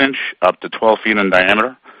 6-inch up to 12 feet in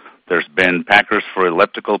diameter. There's been packers for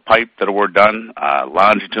elliptical pipe that were done,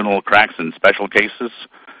 longitudinal cracks in special cases,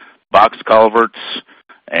 box culverts,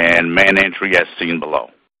 and man entry as seen below.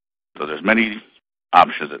 So there's many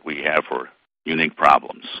options that we have for unique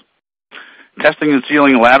problems. Testing and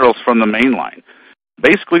sealing laterals from the main line.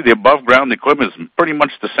 Basically, the above ground equipment is pretty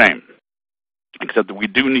much the same, except that we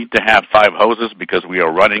do need to have 5 hoses because we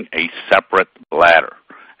are running a separate bladder,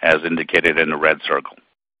 as indicated in the red circle.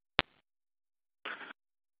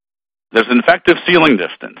 There's an effective sealing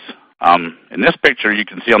distance. In this picture, you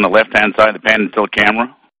can see on the left-hand side the pan and tilt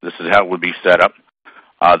camera. This is how it would be set up.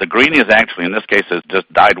 The green is actually, in this case, is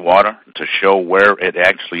just dyed water to show where it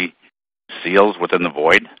actually seals within the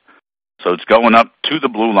void. So it's going up to the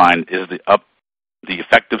blue line is the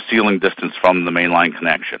effective sealing distance from the mainline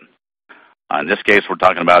connection. In this case, we're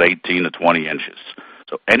talking about 18 to 20 inches.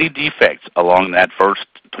 So any defects along that first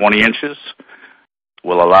 20 inches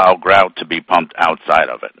will allow grout to be pumped outside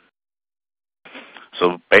of it.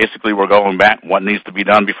 So basically, we're going back. What needs to be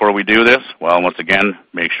done before we do this? Well, once again,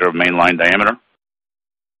 make sure of mainline diameter,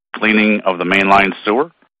 cleaning of the mainline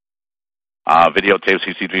sewer, videotape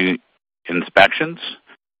CCTV inspections,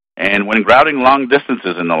 and when grouting long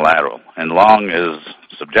distances in the lateral, and long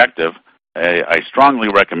is subjective, I strongly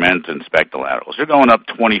recommend to inspect the laterals. You're going up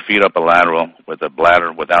 20 feet up a lateral with a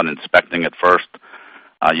bladder without inspecting it first.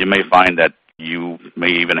 You may find that you may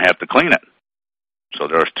even have to clean it. So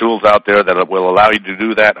there's tools out there that will allow you to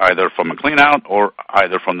do that either from a clean out or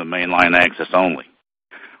either from the mainline access only.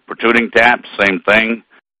 Protruding taps, same thing.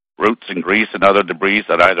 Roots and grease and other debris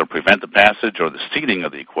that either prevent the passage or the seating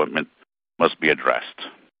of the equipment must be addressed.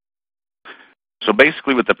 So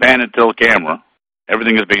basically with the pan and tilt camera,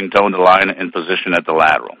 everything is being towed to line in position at the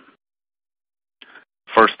lateral.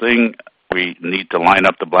 First thing, we need to line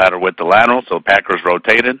up the bladder with the lateral, so packer is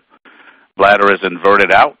rotated. Bladder is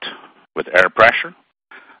inverted out with air pressure.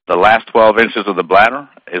 The last 12 inches of the bladder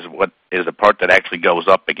is what is the part that actually goes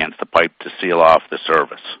up against the pipe to seal off the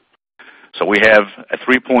service. So we have a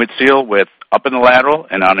 3-point seal with up in the lateral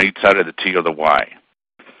and on each side of the T or the Y.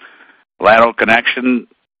 Lateral connection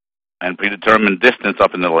and predetermined distance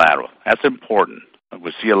up in the lateral. That's important.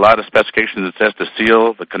 We see a lot of specifications that says to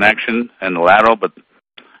seal the connection and the lateral, but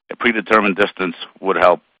a predetermined distance would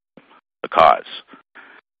help the cause.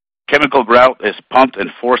 Chemical grout is pumped and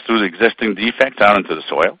forced through the existing defects out into the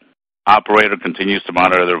soil. Operator continues to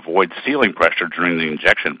monitor their void sealing pressure during the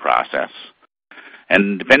injection process.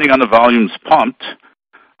 And depending on the volumes pumped,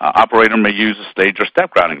 operator may use a stage or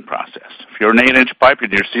step grouting process. If you're an 8-inch pipe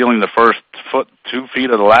and you're sealing the first 2 feet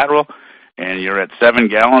of the lateral and you're at 7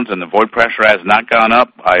 gallons and the void pressure has not gone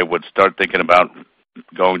up, I would start thinking about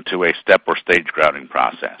going to a step or stage grouting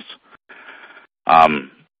process.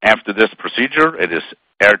 After this procedure, it is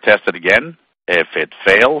air tested again. If it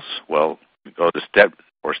fails, well, go to step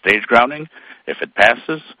or stage grouting. If it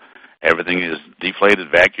passes, everything is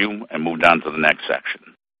deflated, vacuum, and moved on to the next section.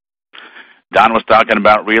 Don was talking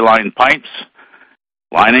about realigned pipes.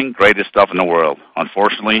 Lining, greatest stuff in the world.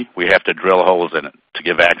 Unfortunately, we have to drill holes in it to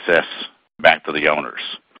give access back to the owners.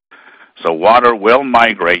 So water will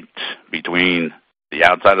migrate between the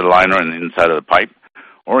outside of the liner and the inside of the pipe,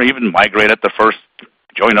 or even migrate at the first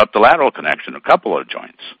joint up the lateral connection, a couple of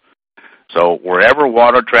joints. So wherever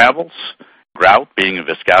water travels, grout, being a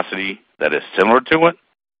viscosity that is similar to it,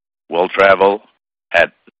 will travel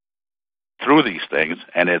through these things,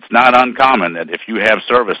 and it's not uncommon that if you have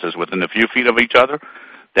services within a few feet of each other,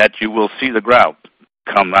 that you will see the grout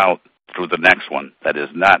come out through the next one that is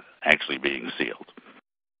not actually being sealed.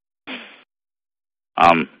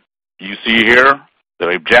 You see here, the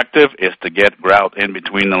objective is to get grout in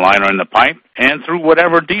between the liner and the pipe and through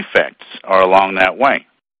whatever defects are along that way.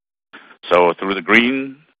 So through the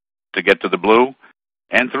green to get to the blue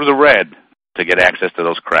and through the red to get access to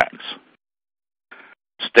those cracks.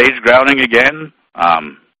 Stage grouting again,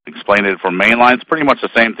 explained it for main lines, pretty much the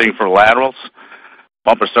same thing for laterals.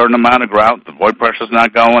 Pump a certain amount of grout, the void pressure is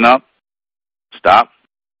not going up, stop,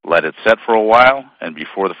 let it set for a while, and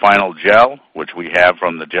before the final gel, which we have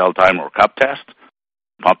from the gel time or cup test,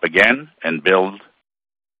 pump again and build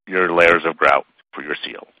your layers of grout for your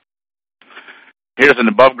seal. Here's an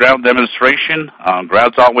above ground demonstration.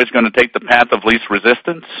 Grout's always going to take the path of least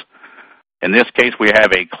resistance. In this case, we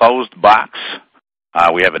have a closed box.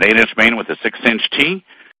 We have an 8-inch main with a 6-inch T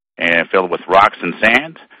and filled with rocks and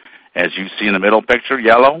sand. As you see in the middle picture,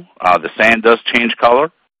 yellow, the sand does change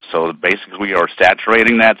color. So basically we are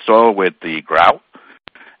saturating that soil with the grout.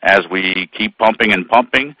 As we keep pumping and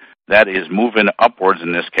pumping, that is moving upwards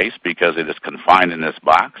in this case because it is confined in this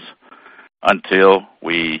box until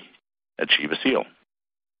we achieve a seal.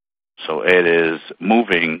 So it is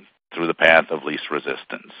moving through the path of least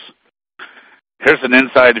resistance. Here's an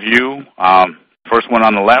inside view. First one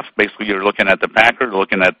on the left, basically you're looking at the packer,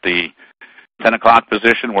 looking at the 10 o'clock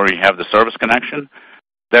position where you have the service connection.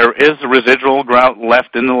 There is residual grout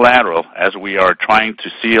left in the lateral as we are trying to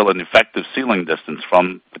seal an effective sealing distance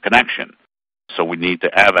from the connection. so we need to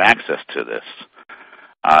have access to this.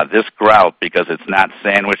 This grout, because it's not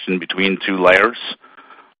sandwiched in between two layers,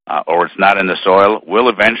 or it's not in the soil, will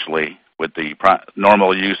eventually, with the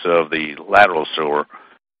normal use of the lateral sewer,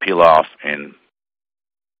 peel off and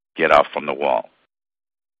get off from the wall.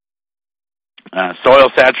 Soil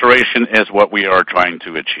saturation is what we are trying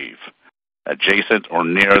to achieve, adjacent or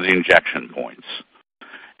near the injection points.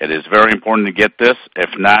 It is very important to get this. If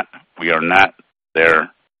not, we are not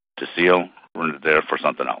there to seal. We're there for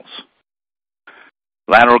something else.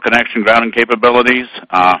 Lateral connection grouting capabilities.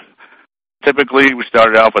 Typically, we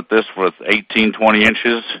started out with this with 18, 20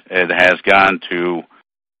 inches. It has gone to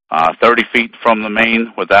 30 feet from the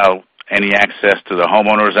main without any access to the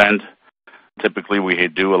homeowner's end. Typically, we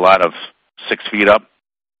do a lot of 6 feet up,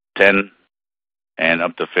 10, and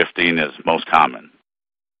up to 15 is most common.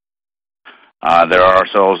 There are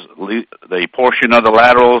also the portion of the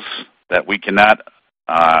laterals that we cannot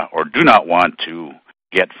or do not want to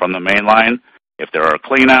get from the main line. If there are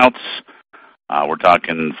cleanouts, we're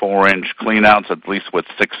talking 4-inch cleanouts, at least with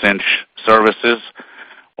 6-inch services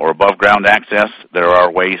or above ground access. There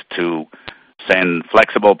are ways to send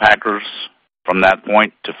flexible packers from that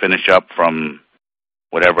point to finish up from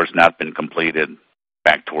whatever's not been completed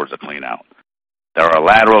back towards a cleanout. There are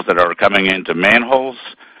laterals that are coming into manholes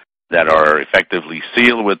that are effectively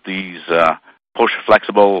sealed with these push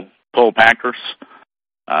flexible pull packers.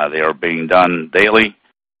 They are being done daily,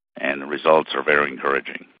 and the results are very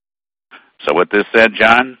encouraging. So with this said,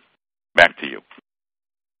 John, back to you.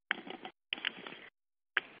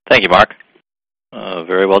 Thank you, Mark.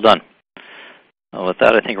 Very well done. With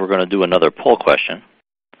that, I think we're going to do another poll question.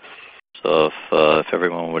 So if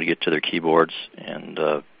everyone would get to their keyboards and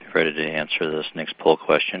be ready to answer this next poll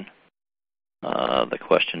question. The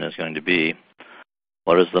question is going to be,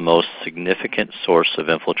 what is the most significant source of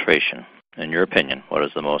infiltration? In your opinion, what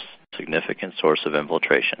is the most significant source of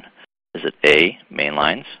infiltration? Is it A, main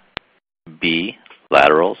lines, B,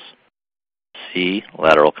 laterals, C,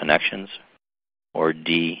 lateral connections, or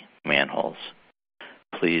D, manholes?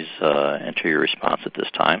 Please enter your response at this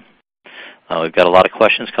time. We've got a lot of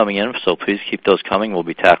questions coming in, so please keep those coming. We'll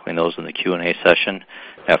be tackling those in the Q&A session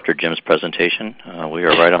after Jim's presentation. We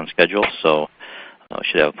are right on schedule, so we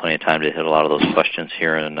should have plenty of time to hit a lot of those questions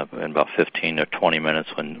here in about 15 or 20 minutes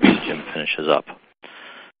when Jim finishes up.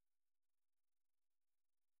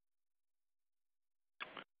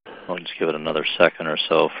 I'll just give it another second or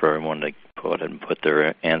so for everyone to go ahead and put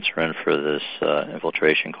their answer in for this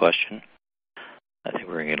infiltration question. I think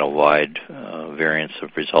we're going to get a wide variance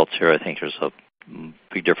of results here. I think there's a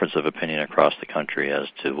big difference of opinion across the country as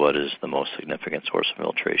to what is the most significant source of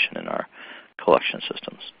infiltration in our collection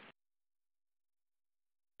systems.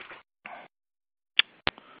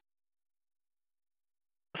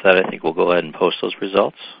 With that, I think we'll go ahead and post those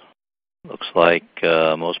results. Looks like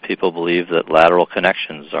most people believe that lateral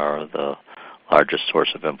connections are the largest source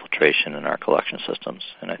of infiltration in our collection systems,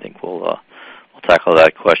 and I think we'll tackle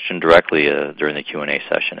that question directly during the Q&A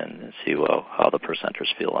session and see how the presenters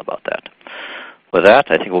feel about that. With that,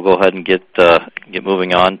 I think we'll go ahead and get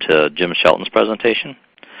moving on to Jim Shelton's presentation.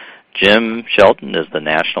 Jim Shelton is the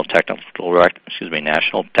National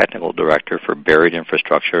Technical Director for Buried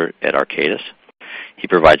Infrastructure at Arcadis. He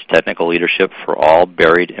provides technical leadership for all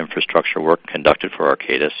buried infrastructure work conducted for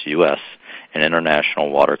Arcadis, U.S., and international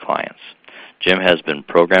water clients. Jim has been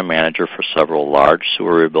program manager for several large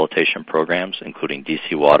sewer rehabilitation programs, including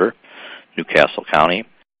D.C. Water, Newcastle County,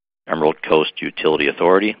 Emerald Coast Utility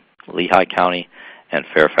Authority, Lehigh County, and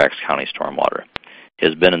Fairfax County Stormwater. He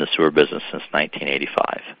has been in the sewer business since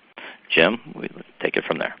 1985. Jim, we take it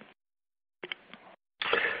from there.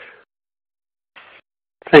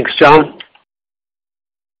 Thanks, John.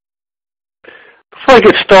 Before I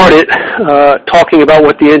get started talking about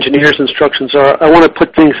what the engineer's instructions are, I want to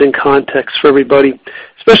put things in context for everybody,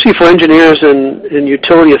 especially for engineers and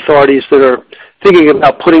utility authorities that are thinking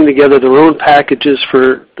about putting together their own packages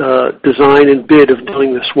for design and bid of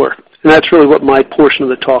doing this work. And that's really what my portion of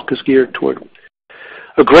the talk is geared toward.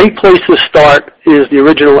 A great place to start is the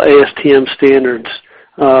original ASTM standards.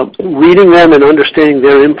 Reading them and understanding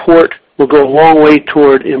their import will go a long way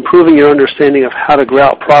toward improving your understanding of how to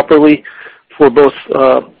grout properly for both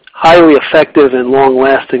highly effective and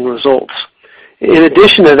long-lasting results. In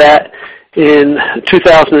addition to that, in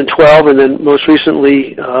 2012 and then most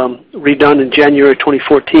recently redone in January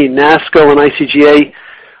 2014, NASSCO and ICGA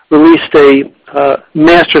released a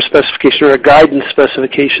master specification or a guidance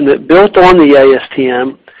specification that built on the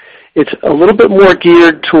ASTM. It's a little bit more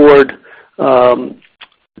geared toward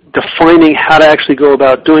defining how to actually go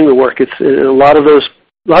about doing the work. A lot of those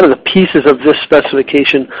lot of the pieces of this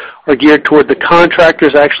specification are geared toward the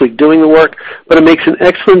contractors actually doing the work, but it makes an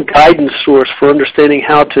excellent guidance source for understanding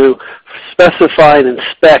how to specify and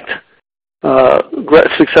inspect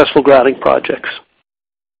successful grouting projects.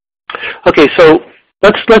 Okay, so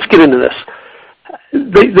let's get into this.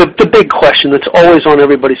 The big question that's always on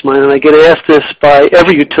everybody's mind, and I get asked this by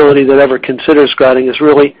every utility that ever considers grouting, is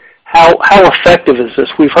really how effective is this?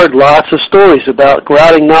 We've heard lots of stories about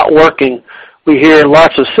grouting not working. We hear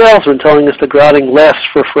lots of salesmen telling us the grouting lasts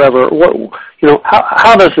for forever.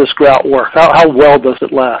 How does this grout work? How well does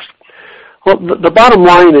it last? Well, the bottom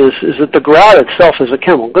line is that the grout itself is a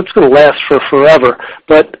chemical. It's going to last for forever,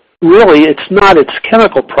 but really it's not its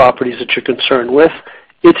chemical properties that you're concerned with.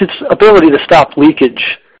 It's its ability to stop leakage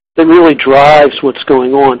that really drives what's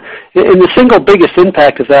going on. And the single biggest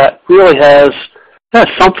impact of that really has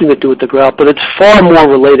something to do with the grout, but it's far more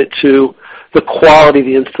related to the quality of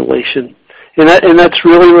the installation. And that's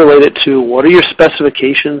really related to what are your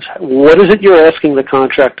specifications, what is it you're asking the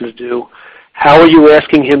contractor to do, how are you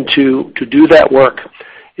asking him to do that work,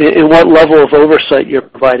 and what level of oversight you're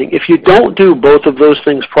providing. If you don't do both of those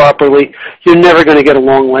things properly, you're never going to get a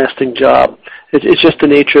long-lasting job. It's just the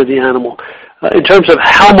nature of the animal. In terms of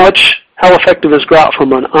how effective is grout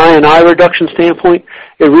from an I&I reduction standpoint,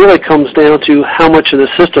 it really comes down to how much of the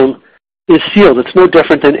system is sealed. It's no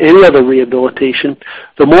different than any other rehabilitation.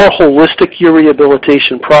 The more holistic your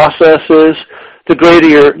rehabilitation process is, the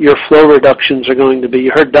greater your flow reductions are going to be.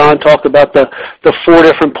 You heard Don talk about the 4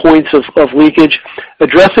 different points of leakage.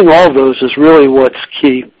 Addressing all of those is really what's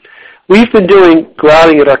key. We've been doing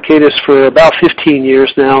grouting at Arcadis for about 15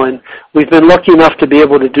 years now, and we've been lucky enough to be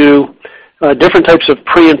able to do different types of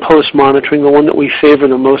pre- and post-monitoring. The one that we favor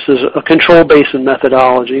the most is a control basin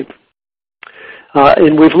methodology.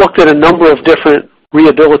 And we've looked at a number of different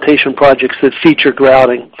rehabilitation projects that feature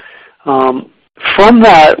grouting. From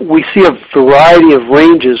that, we see a variety of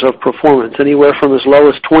ranges of performance, anywhere from as low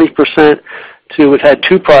as 20% to we've had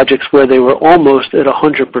 2 projects where they were almost at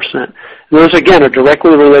 100%. And those, again, are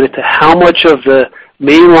directly related to how much of the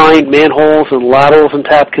mainline manholes and laterals and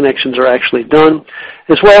tap connections are actually done,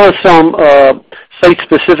 as well as some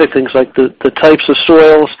site-specific things like the types of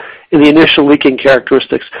soils and the initial leaking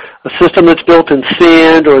characteristics. A system that's built in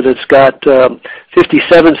sand or that's got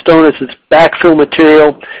 57 stone as its backfill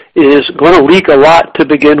material is going to leak a lot to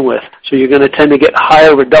begin with. So you're going to tend to get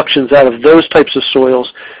higher reductions out of those types of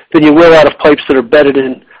soils than you will out of pipes that are bedded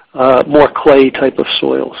in more clay type of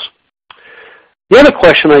soils. The other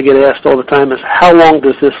question I get asked all the time is, how long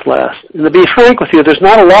does this last? And to be frank with you, there's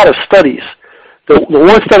not a lot of studies. The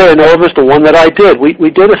one study I know of is the one that I did. We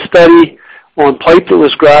did a study on pipe that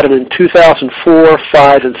was grouted in 2004,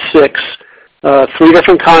 5, and 6. 3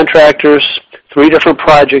 different contractors, 3 different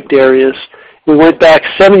project areas. We went back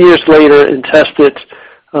 7 years later and tested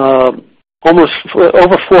almost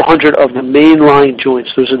over 400 of the mainline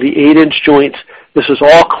joints. Those are the 8-inch joints. This is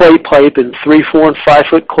all clay pipe in 3, 4, and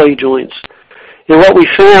 5-foot clay joints. And what we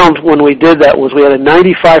found when we did that was we had a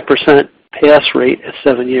 95% pass rate at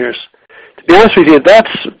 7 years. To be honest with you, that's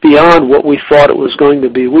beyond what we thought it was going to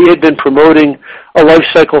be. We had been promoting a life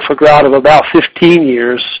cycle for grout of about 15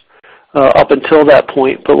 years up until that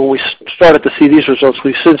point, but when we started to see these results,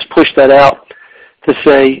 we've since pushed that out to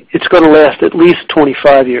say it's going to last at least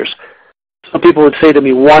 25 years. Some people would say to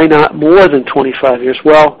me, why not more than 25 years?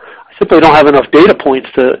 Well, I simply don't have enough data points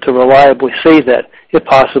to reliably say that it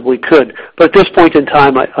possibly could. But at this point in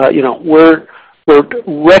time, we're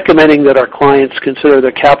recommending that our clients consider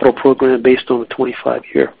their capital program based on a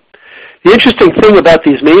 25-year. The interesting thing about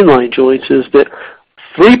these mainline joints is that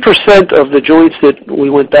 3% of the joints that we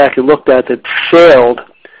went back and looked at that failed,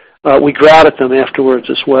 we grouted them afterwards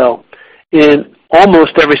as well. And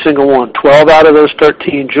almost every single one, 12 out of those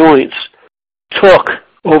 13 joints, took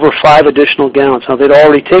over 5 additional gallons. Now, they'd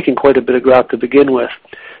already taken quite a bit of grout to begin with.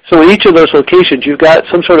 So in each of those locations, you've got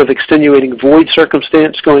some sort of extenuating void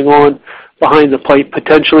circumstance going on behind the pipe,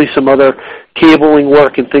 potentially some other cabling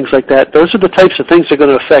work and things like that. Those are the types of things that are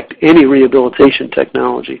going to affect any rehabilitation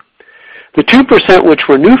technology. The 2%, which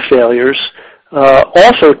were new failures,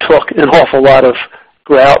 also took an awful lot of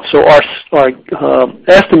grout. So our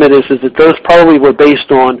estimate is that those probably were based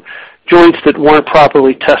on joints that weren't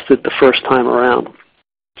properly tested the first time around.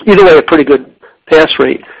 Either way, a pretty good pass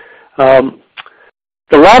rate.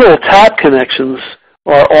 The lateral tap connections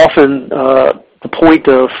are often the point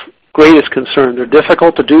of greatest concern. They're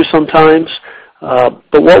difficult to do sometimes,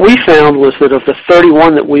 but what we found was that of the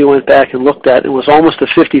 31 that we went back and looked at, it was almost a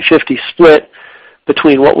 50-50 split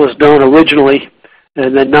between what was done originally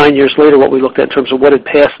and then 9 years later what we looked at in terms of what had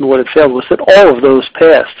passed and what had failed, was that all of those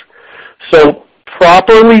passed. So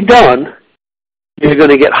properly done, you're going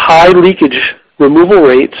to get high leakage removal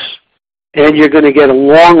rates, and you're going to get a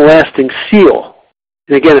long-lasting seal.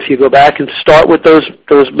 And again, if you go back and start with those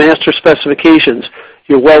master specifications,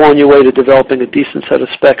 you're well on your way to developing a decent set of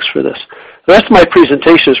specs for this. The rest of my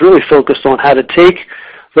presentation is really focused on how to take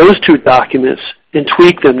those two documents and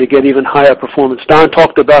tweak them to get even higher performance. Don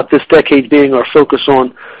talked about this decade being our focus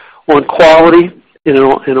on quality and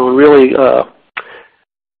on really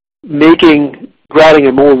making grouting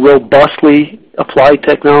a more robustly applied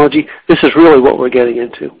technology. This is really what we're getting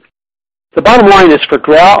into. The bottom line is for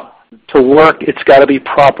grout to work, it's got to be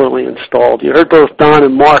properly installed. You heard both Don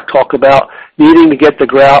and Mark talk about needing to get the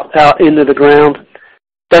grout out into the ground.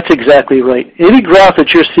 That's exactly right. Any grout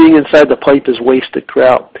that you're seeing inside the pipe is wasted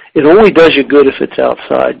grout. It only does you good if it's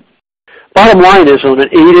outside. Bottom line is on an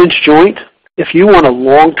 8-inch joint, if you want a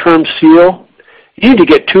long-term seal, you need to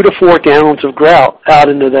get 2 to 4 gallons of grout out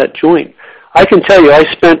into that joint. I can tell you I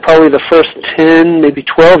spent probably the first 10, maybe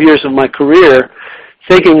 12 years of my career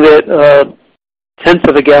thinking that 1/10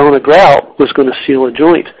 of a gallon of grout was going to seal a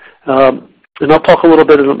joint. And I'll talk a little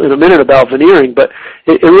bit in a minute about veneering, but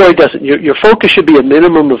it really doesn't. Your focus should be a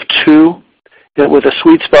minimum of 2 with a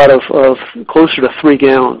sweet spot of closer to 3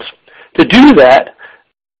 gallons. To do that,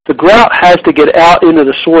 the grout has to get out into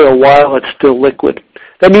the soil while it's still liquid.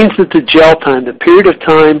 That means that the gel time, the period of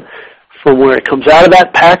time from where it comes out of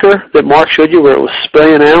that packer that Mark showed you where it was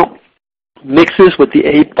spraying out, mixes with the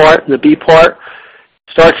A part and the B part,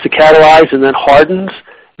 starts to catalyze and then hardens,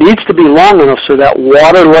 needs to be long enough so that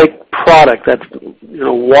water-like product, that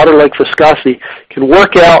water-like viscosity, can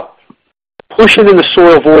work out, push it in the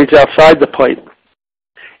soil voids outside the pipe,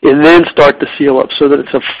 and then start to seal up so that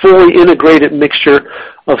it's a fully integrated mixture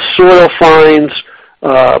of soil fines,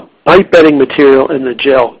 pipe bedding material, and the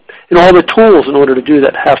gel. And all the tools in order to do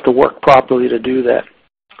that have to work properly to do that.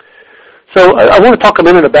 So I want to talk a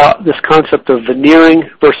minute about this concept of veneering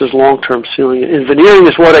versus long-term sealing. And veneering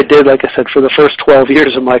is what I did, like I said, for the first 12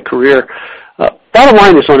 years of my career. Bottom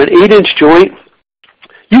line is on an 8-inch joint,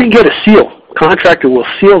 you can get a seal. Contractor will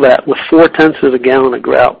seal that with 4/10 of a gallon of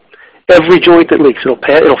grout. Every joint that leaks, it'll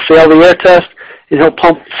fail the air test, and he'll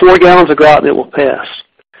pump 4 gallons of grout and it will pass.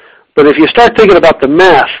 But if you start thinking about the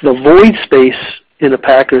math, the void space in a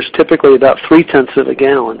packer is typically about 3/10 of a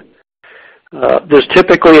gallon. There's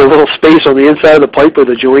typically a little space on the inside of the pipe where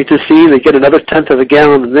the joint is seen. They get another 1/10 of a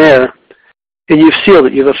gallon in there, and you've sealed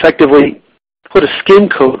it. You've effectively put a skin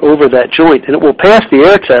coat over that joint, and it will pass the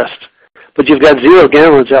air test, but you've got 0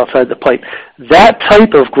 gallons outside the pipe. That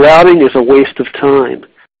type of grouting is a waste of time.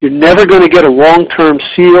 You're never going to get a long-term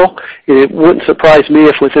seal, and it wouldn't surprise me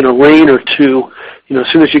if within a rain or two, as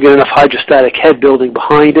soon as you get enough hydrostatic head building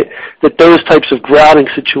behind it, that those types of grouting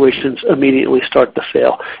situations immediately start to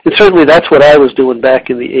fail. And certainly that's what I was doing back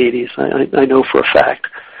in the 80s, I know for a fact.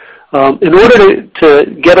 In order to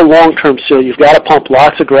get a long-term seal, you've got to pump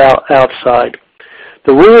lots of grout outside.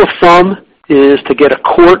 The rule of thumb is to get a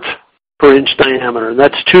quart per inch diameter, and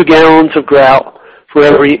that's 2 gallons of grout for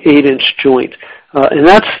every 8-inch joint. And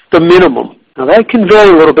that's the minimum. Now that can vary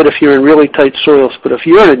a little bit if you're in really tight soils, but if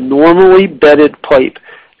you're in a normally bedded pipe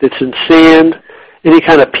that's in sand, any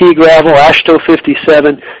kind of pea gravel, ASTO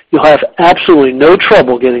 57, you'll have absolutely no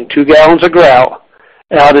trouble getting 2 gallons of grout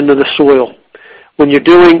out into the soil. When you're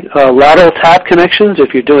doing lateral tap connections,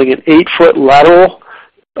 if you're doing an 8-foot lateral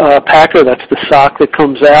packer, that's the sock that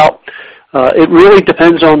comes out, it really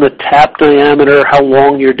depends on the tap diameter, how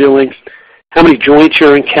long you're doing, how many joints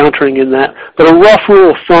you're encountering in that. But a rough rule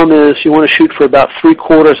of thumb is you want to shoot for about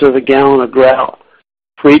 3/4 of a gallon of grout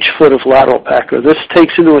for each foot of lateral packer. This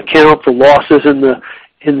takes into account the losses in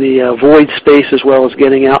the void space as well as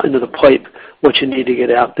getting out into the pipe what you need to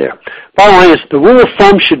get out there. Bottom line is the rule of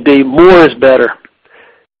thumb should be more is better.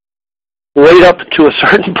 Right up to a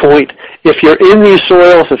certain point, if you're in these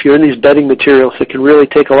soils, if you're in these bedding materials that can really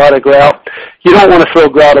take a lot of grout, you don't want to throw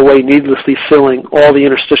grout away needlessly filling all the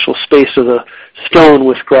interstitial space of the stone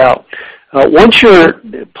with grout. Once you're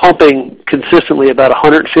pumping consistently about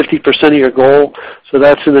 150% of your goal, so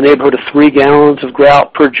that's in the neighborhood of 3 gallons of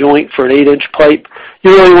grout per joint for an 8-inch pipe,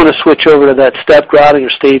 you really want to switch over to that step grouting or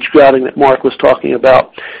stage grouting that Mark was talking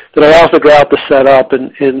about that allows the grout to set up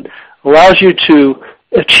and allows you to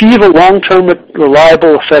achieve a long-term,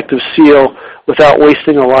 reliable, effective seal without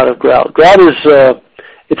wasting a lot of grout. Grout is,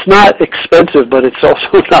 it's not expensive, but it's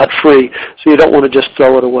also not free, so you don't want to just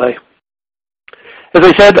throw it away. As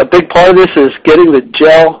I said, a big part of this is getting the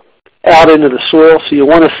gel out into the soil, so you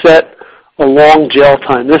want to set a long gel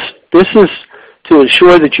time. This is to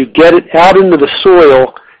ensure that you get it out into the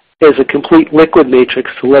soil as a complete liquid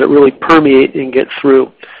matrix to let it really permeate and get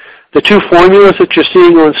through. The 2 formulas that you're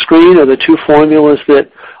seeing on screen are the 2 formulas that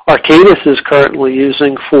Arcadis is currently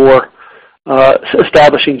using for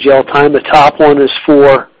establishing gel time. The top one is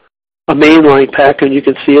for a mainline pack, and you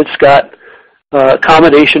can see it's got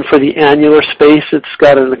accommodation for the annular space. It's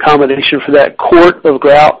got an accommodation for that quart of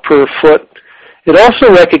grout per foot. It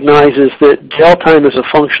also recognizes that gel time is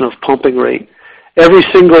a function of pumping rate. Every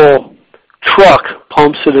single truck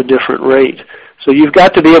pumps at a different rate. So you've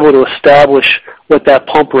got to be able to establish what that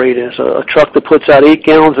pump rate is. A truck that puts out 8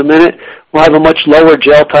 gallons a minute will have a much lower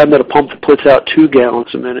gel time than a pump that puts out 2 gallons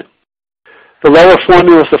a minute. The lower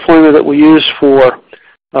formula is the formula that we use for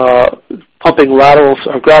pumping laterals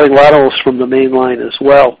or grouting laterals from the main line as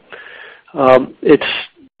well.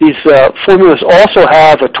 These formulas also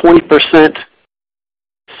have a 20%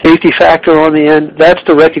 safety factor on the end. That's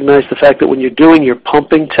to recognize the fact that when you're doing your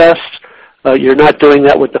pumping tests, you're not doing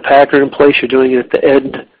that with the packer in place. You're doing it at the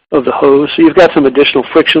end of the hose. So you've got some additional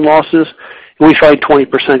friction losses. And we find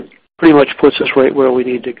 20% pretty much puts us right where we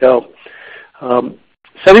need to go.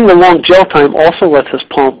 Setting the long gel time also lets us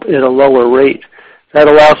pump at a lower rate. That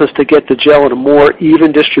allows us to get the gel in a more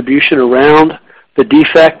even distribution around the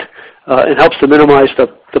defect. It helps to minimize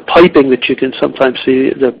the piping that you can sometimes see.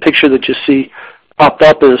 The picture that you see popped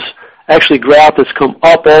up is actually grout that's come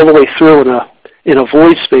up all the way through in a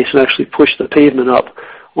void space and actually pushed the pavement up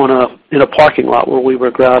in a parking lot where we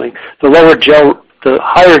were grouting. The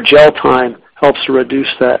higher gel time helps to reduce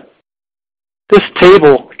that. This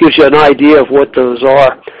table gives you an idea of what those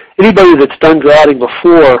are. Anybody that's done grouting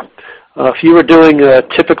before, if you were doing a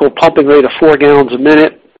typical pumping rate of 4 gallons a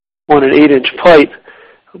minute on an 8-inch pipe,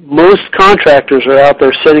 most contractors are out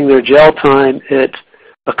there setting their gel time at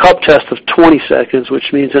a cup test of 20 seconds, which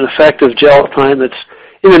means an effective gel time that's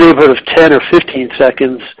in the neighborhood of 10 or 15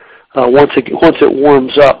 seconds once it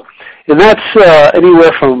warms up. And that's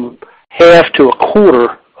anywhere from half to a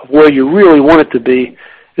quarter of where you really want it to be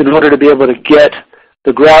in order to be able to get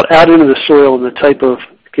the grout out into the soil in the type of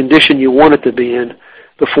condition you want it to be in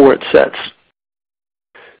before it sets.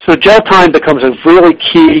 So gel time becomes a really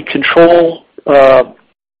key control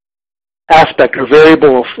aspect or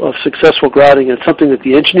variable of successful grouting, and something that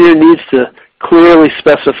the engineer needs to clearly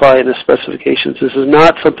specify in the specifications. This is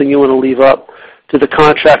not something you want to leave up to the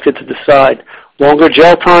contractor to decide. Longer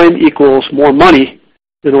gel time equals more money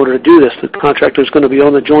in order to do this. The contractor is going to be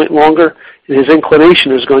on the joint longer, and his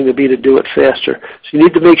inclination is going to be to do it faster. So you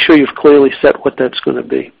need to make sure you've clearly set what that's going to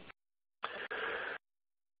be.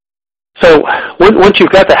 So once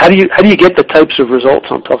you've got that, how do you get the types of results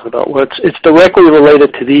I'm talking about? Well, it's directly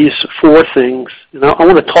related to these 4 things, and I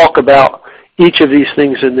want to talk about each of these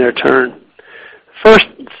things in their turn. First,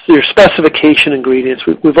 your specification ingredients.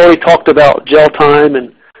 We've already talked about gel time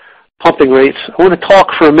and pumping rates. I want to talk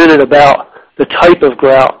for a minute about the type of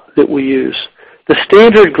grout that we use. The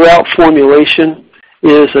standard grout formulation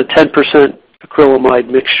is a 10%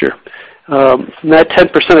 acrylamide mixture. And that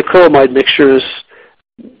 10% acrylamide mixture is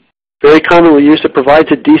very commonly used. It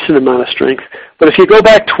provides a decent amount of strength. But if you go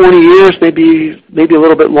back 20 years, maybe a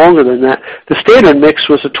little bit longer than that, the standard mix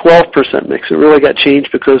was a 12% mix. It really got changed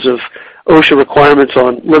because of OSHA requirements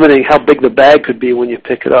on limiting how big the bag could be when you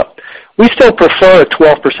pick it up. We still prefer a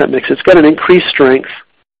 12% mix. It's got an increased strength.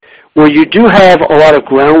 Where you do have a lot of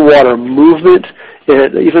groundwater movement,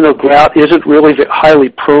 even though grout isn't really highly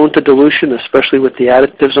prone to dilution, especially with the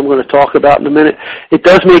additives I'm going to talk about in a minute, it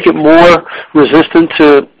does make it more resistant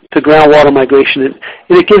to groundwater migration, and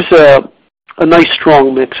it gives a nice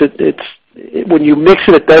strong mix. When you mix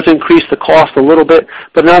it, it does increase the cost a little bit,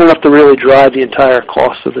 but not enough to really drive the entire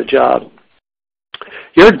cost of the job.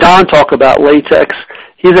 You heard Don talk about latex.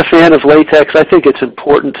 He's a fan of latex. I think it's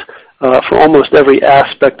important for almost every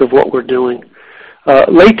aspect of what we're doing.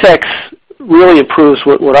 Latex really improves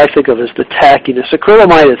what I think of as the tackiness.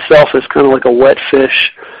 Acrylamide itself is kind of like a wet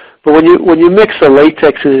fish, but when you mix the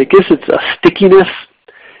latex in it gives it a stickiness,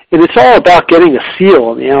 and it's all about getting a seal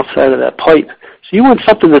on the outside of that pipe. So you want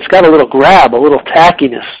something that's got a little grab, a little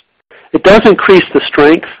tackiness. It does increase the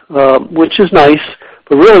strength, which is nice,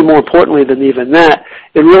 but really more importantly than even that,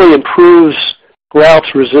 it really improves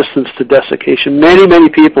grout's resistance to desiccation. Many, many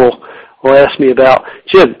people will ask me about,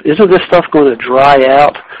 Jim, isn't this stuff going to dry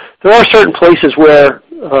out? There are certain places where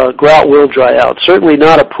grout will dry out. Certainly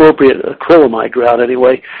not appropriate acrylamide grout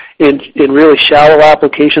anyway, in really shallow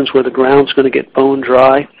applications where the ground's going to get bone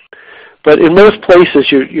dry. But in most places,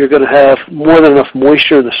 you're going to have more than enough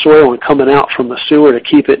moisture in the soil and coming out from the sewer to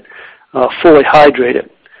keep it fully hydrated.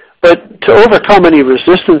 But to overcome any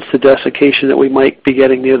resistance to desiccation that we might be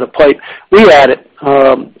getting near the pipe, we add it,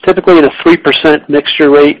 typically in a 3%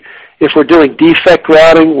 mixture rate. If we're doing defect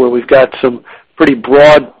grouting, where we've got some pretty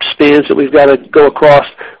broad spans that we've got to go across,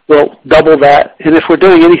 we'll double that. And if we're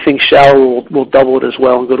doing anything shallow, we'll double it as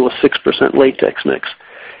well and go to a 6% latex mix.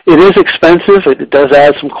 It is expensive. It does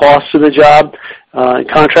add some cost to the job. And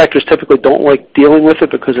contractors typically don't like dealing with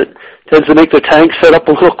it because it tends to make their tank set up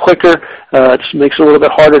a little quicker. It makes it a little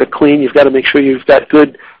bit harder to clean. You've got to make sure you've got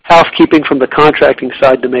good housekeeping from the contracting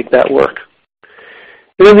side to make that work.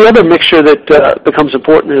 And then the other mixture that becomes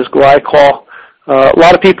important is glycol. A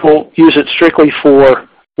lot of people use it strictly for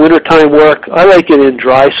wintertime work. I like it in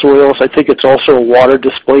dry soils. I think it's also a water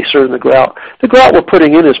displacer in the grout. The grout we're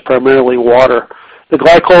putting in is primarily water. The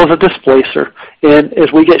glycol is a displacer, and as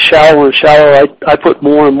we get shallower and shallower, I put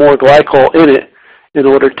more and more glycol in it in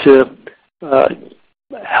order to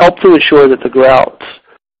help to ensure that the grout's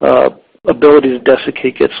ability to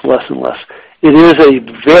desiccate gets less and less. It is a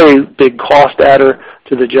very big cost adder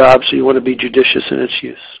to the job, so you want to be judicious in its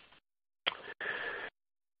use.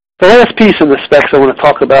 The last piece in the specs I want to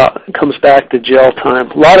talk about comes back to gel time.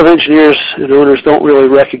 A lot of engineers and owners don't really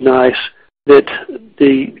recognize that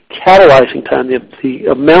the catalyzing time,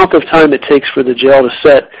 the amount of time it takes for the gel to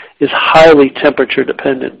set, is highly temperature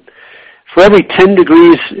dependent. For every 10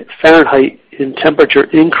 degrees Fahrenheit in temperature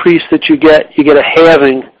increase that you get a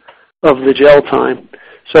halving of the gel time.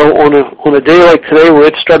 So on a day like today where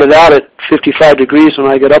it started out at 55 degrees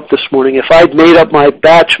when I got up this morning, if I'd made up my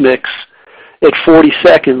batch mix at 40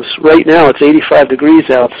 seconds, right now it's 85 degrees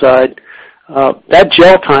outside, that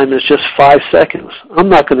gel time is just 5 seconds. I'm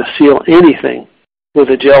not going to seal anything with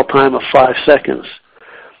a gel time of 5 seconds.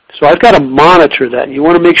 So I've got to monitor that. You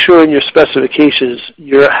want to make sure in your specifications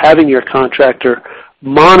you're having your contractor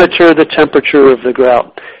monitor the temperature of the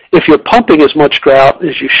grout. If you're pumping as much grout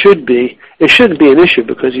as you should be, it shouldn't be an issue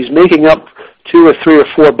because he's making up 2 or 3 or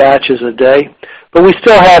 4 batches a day. But we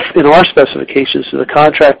still have in our specifications the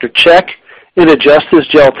contractor check and adjust his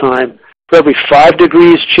gel time for every 5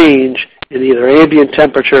 degrees change in either ambient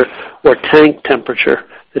temperature or tank temperature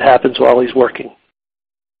that happens while he's working.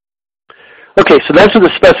 Okay, so those are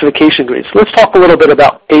the specification grades. Let's talk a little bit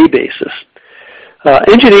about A-basis.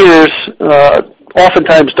 Engineers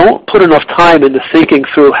oftentimes don't put enough time into thinking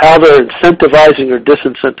through how they're incentivizing or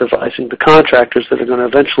disincentivizing the contractors that are going to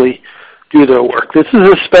eventually do their work. This is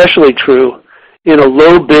especially true in a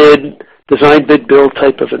low-bid, design-bid-build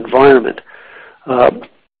type of environment.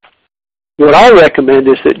 What I recommend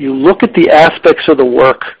is that you look at the aspects of the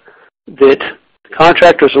work that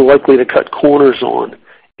contractors are likely to cut corners on,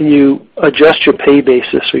 and you adjust your pay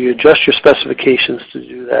basis or you adjust your specifications to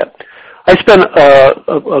do that. I spent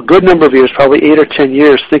a good number of years, probably 8 or 10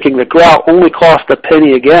 years, thinking that grout only cost a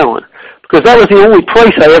penny a gallon because that was the only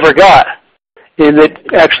price I ever got, and that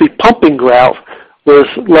actually pumping grout was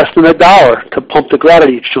less than $1 to pump the grout at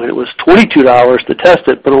each joint. It was $22 to test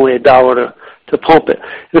it, but only $1 to pump it.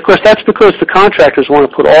 And of course, that's because the contractors want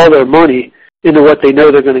to put all their money into what they know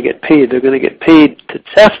they're going to get paid. They're going to get paid to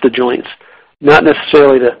test the joints, not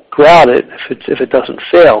necessarily to grout it if it doesn't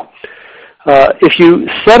fail. If you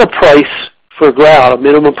set a price for grout, a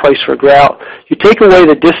minimum price for grout, you take away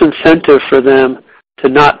the disincentive for them to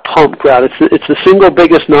not pump grout. It's the single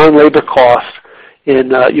biggest non-labor cost,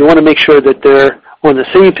 and you want to make sure that they're on the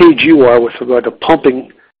same page you are with regard to pumping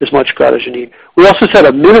as much grout as you need. We also set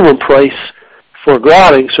a minimum price for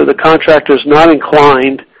grouting so the contractor is not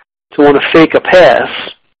inclined to want to fake a pass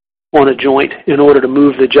on a joint in order to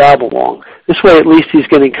move the job along. This way at least he's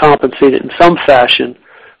getting compensated in some fashion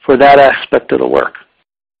for that aspect of the work.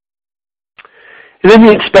 And then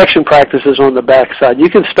the inspection practices on the back side. You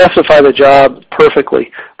can specify the job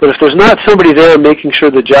perfectly, but if there's not somebody there making sure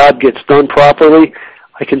the job gets done properly,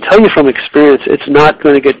 I can tell you from experience it's not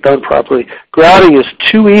going to get done properly. Grouting is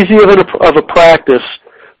too easy of a practice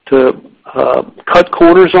to cut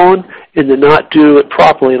corners on and to not do it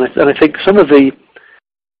properly. And I think some of the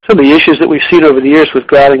issues that we've seen over the years with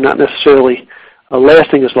grouting not necessarily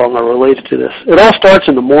lasting as long are related to this. It all starts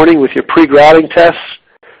in the morning with your pre-grouting tests.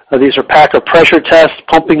 These are packer pressure tests,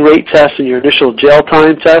 pumping rate tests, and your initial gel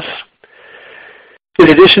time tests. In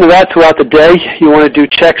addition to that, throughout the day, you want to do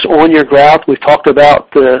checks on your grout. We've talked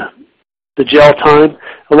about the gel time.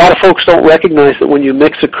 A lot of folks don't recognize that when you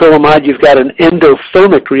mix acrylamide, you've got an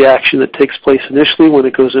endothermic reaction that takes place initially when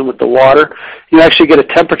it goes in with the water. You actually get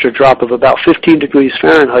a temperature drop of about 15 degrees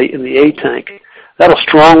Fahrenheit in the A tank. That'll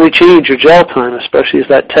strongly change your gel time, especially as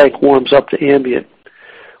that tank warms up to ambient.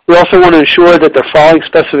 We also want to ensure that they're following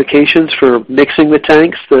specifications for mixing the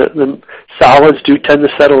tanks. The solids do tend to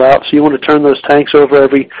settle out, so you want to turn those tanks over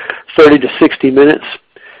every 30 to 60 minutes,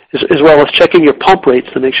 as well as checking your pump rates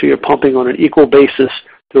to make sure you're pumping on an equal basis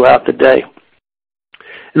throughout the day.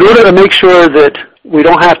 In order to make sure that we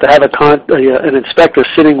don't have to have an inspector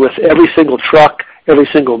sitting with every single truck, every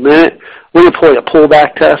single minute. We employ a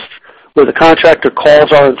pullback test where the contractor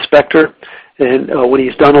calls our inspector and when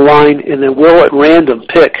he's done a line, and then we'll at random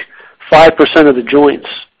pick 5% of the joints.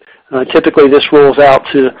 Typically this rolls out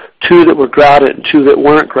to 2 that were grouted and 2 that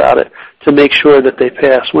weren't grouted to make sure that they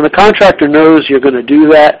pass. When a contractor knows you're going to do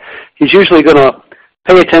that, he's usually going to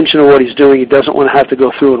pay attention to what he's doing. He doesn't want to have to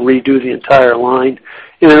go through and redo the entire line.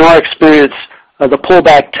 And in our experience, the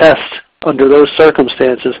pullback test under those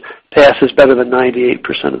circumstances passes better than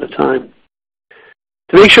 98% of the time.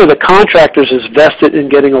 To make sure the contractor's as vested in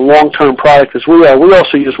getting a long-term product as we are, we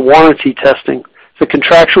also use warranty testing. It's a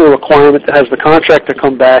contractual requirement that has the contractor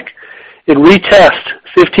come back and retest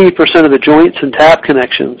 15% of the joints and tap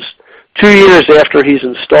connections 2 years after he's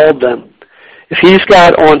installed them. If he's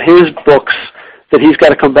got on his books that he's got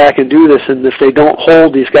to come back and do this, and if they don't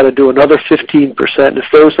hold, he's got to do another 15%, and if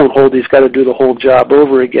those don't hold, he's got to do the whole job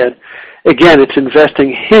over again. Again, it's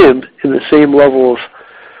investing him in the same level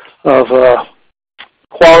of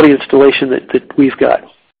quality installation that we've got.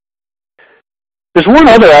 There's one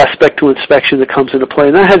other aspect to inspection that comes into play,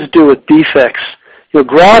 and that has to do with defects.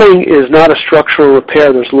 Grouting is not a structural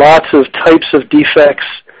repair. There's lots of types of defects,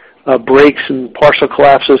 breaks and partial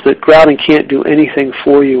collapses that grouting can't do anything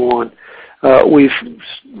for you on. We've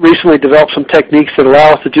recently developed some techniques that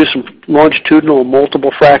allow us to do some longitudinal and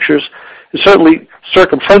multiple fractures, and certainly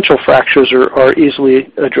circumferential fractures are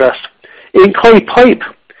easily addressed. In clay pipe,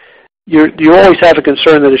 you always have a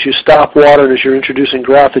concern that as you stop water and as you're introducing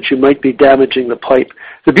grout that you might be damaging the pipe.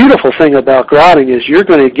 The beautiful thing about grouting is you're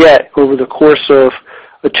going to get, over the course of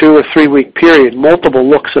a 2 or 3 week period, multiple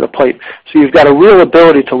looks at a pipe. So you've got a real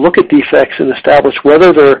ability to look at defects and establish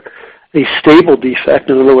whether they're a stable defect,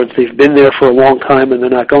 in other words, they've been there for a long time and they're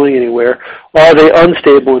not going anywhere, or are they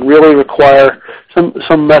unstable and really require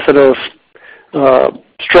some method of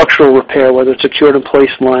structural repair, whether it's a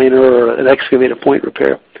cured-in-place liner or an excavator point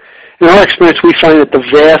repair. In our experience, we find that the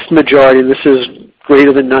vast majority, and this is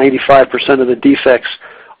greater than 95% of the defects,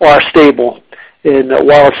 are stable. And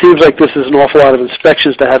while it seems like this is an awful lot of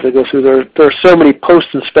inspections to have to go through, there are so many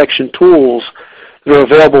post-inspection tools that are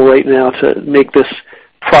available right now to make this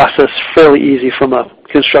process fairly easy from a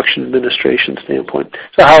construction administration standpoint.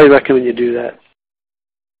 So I highly recommend you do that.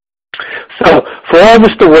 So for all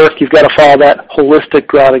this to work, you've got to follow that holistic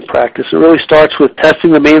grouting practice. It really starts with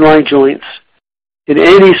testing the mainline joints in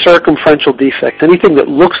any circumferential defect. Anything that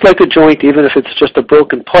looks like a joint, even if it's just a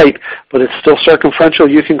broken pipe, but it's still circumferential,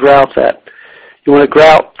 you can grout that. You want to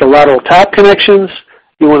grout the lateral tap connections.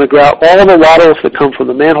 You want to grout all the laterals that come from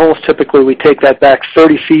the manholes. Typically, we take that back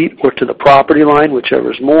 30 feet or to the property line,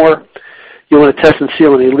 whichever is more. You want to test and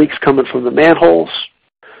seal any leaks coming from the manholes.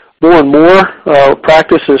 More and more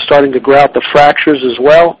practice is starting to grout the fractures as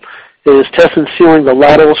well. It is test and sealing the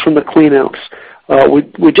laterals from the cleanouts.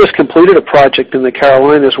 We just completed a project in the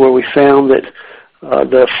Carolinas where we found that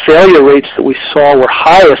the failure rates that we saw were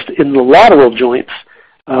highest in the lateral joints,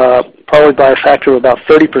 probably by a factor of about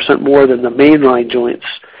 30% more than the mainline joints.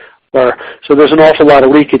 So there's an awful lot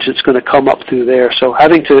of leakage that's going to come up through there. So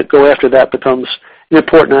having to go after that becomes an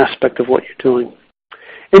important aspect of what you're doing.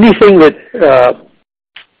 Anything that,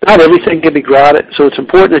 not everything can be grouted, so it's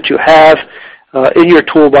important that you have in your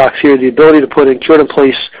toolbox here the ability to put in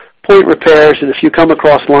cured-in-place point repairs, and if you come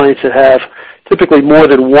across lines that have typically more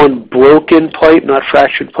than one broken pipe, not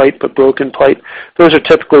fractured pipe, but broken pipe, those are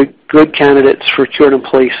typically good candidates for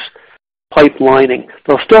cured-in-place pipe lining.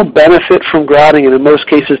 They'll still benefit from grouting, and in most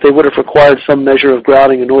cases they would have required some measure of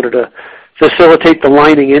grouting in order to facilitate the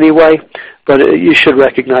lining anyway, but you should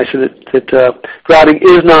recognize that grouting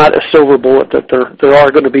is not a silver bullet, that there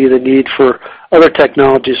are going to be the need for other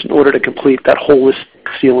technologies in order to complete that holistic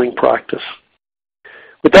sealing practice.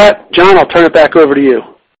 With that, John, I'll turn it back over to you.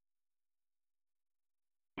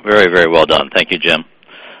 Very, very well done. Thank you, Jim.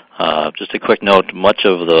 Just a quick note, much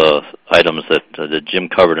of the items that Jim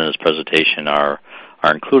covered in his presentation are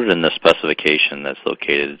included in the specification that's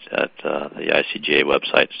located at the ICGA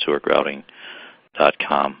website,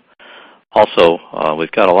 sewergrouting.com. Also,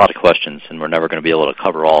 we've got a lot of questions, and we're never going to be able to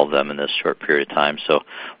cover all of them in this short period of time. So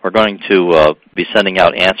we're going to be sending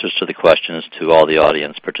out answers to the questions to all the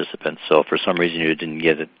audience participants. So if for some reason you didn't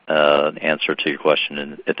get an answer to your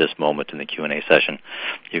question at this moment in the Q&A session,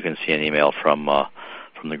 you can see an email from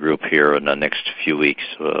the group here in the next few weeks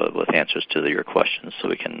with answers to your questions, so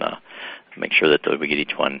we can make sure that we get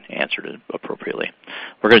each one answered appropriately.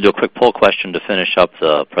 We're going to do a quick poll question to finish up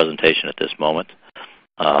the presentation at this moment.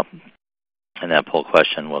 And that poll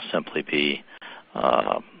question will simply be,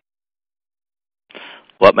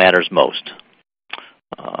 what matters most?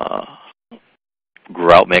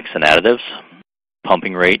 Grout mix and additives,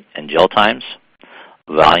 pumping rate and gel times,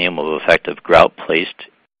 volume of effective grout placed,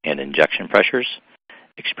 and injection pressures,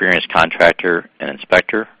 experienced contractor and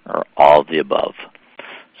inspector, or all of the above?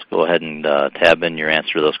 So go ahead and tab in your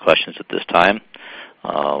answer to those questions at this time.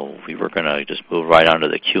 We were going to just move right on to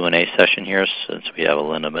the Q&A session here since we have a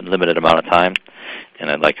limited amount of time. And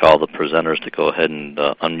I'd like all the presenters to go ahead and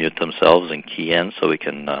unmute themselves and key in so we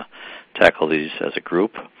can tackle these as a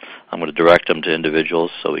group. I'm going to direct them to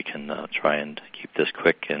individuals so we can try and keep this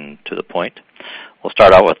quick and to the point. We'll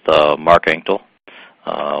start out with Mark Engel.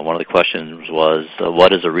 One of the questions was,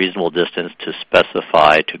 what is a reasonable distance to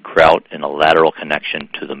specify to grout in a lateral connection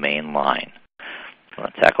to the main line?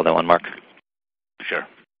 Want to tackle that one, Mark? Sure.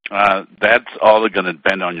 That's all going to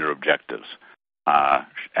depend on your objectives.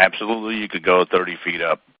 Absolutely, you could go 30 feet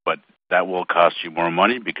up, but that will cost you more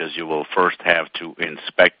money because you will first have to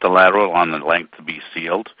inspect the lateral on the length to be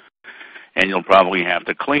sealed, and you'll probably have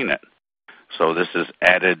to clean it. So this is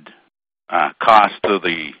added cost to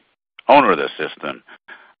the owner of the system.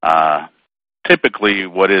 Typically,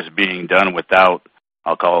 what is being done without,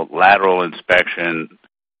 I'll call it lateral inspection,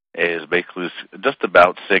 is basically just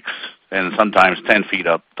about 6 and sometimes 10 feet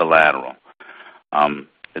up the lateral.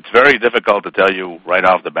 It's very difficult to tell you right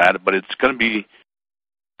off the bat, but it's going to be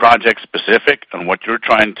project specific on what you're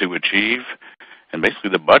trying to achieve and basically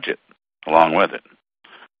the budget along with it.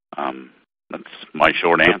 That's my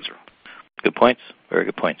short answer. Good points. Very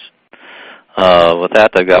good points. With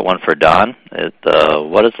that, I've got one for Don.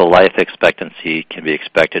 What is the life expectancy can be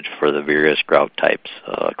expected for the various grout types,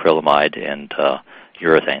 acrylamide and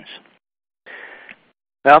urethanes?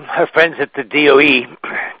 Well, our friends at the DOE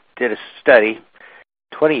did a study,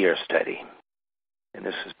 20-year study, and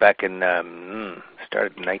this was back in,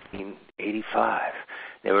 started in 1985.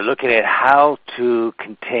 They were looking at how to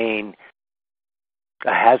contain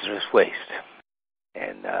a hazardous waste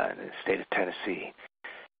in the state of Tennessee.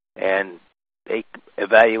 And they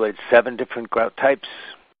evaluated 7 different grout types,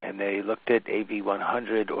 and they looked at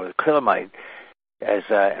AV100 or acrylamide as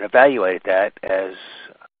and evaluated that as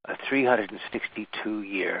a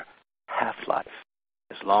 362-year half-life,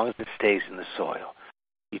 as long as it stays in the soil.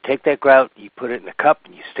 You take that grout, you put it in a cup,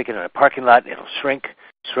 and you stick it in a parking lot, it'll shrink,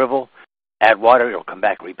 shrivel, add water, it'll come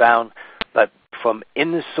back, rebound. But from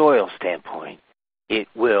in the soil standpoint, it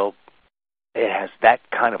has that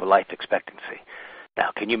kind of a life expectancy.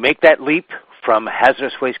 Now, can you make that leap from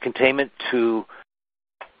hazardous waste containment to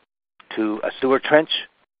a sewer trench?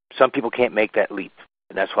 Some people can't make that leap,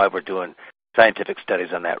 and that's why we're doing scientific studies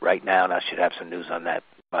on that right now, and I should have some news on that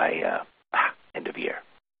by end of year.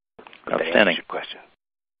 Outstanding. Your question.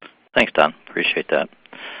 Thanks, Don. Appreciate that.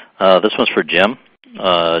 This one's for Jim.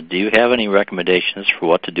 Do you have any recommendations for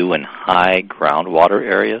what to do in high groundwater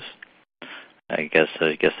areas? I guess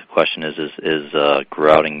the question is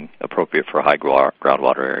grouting appropriate for high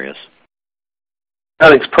groundwater areas?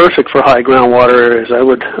 Grouting's perfect for high groundwater areas. I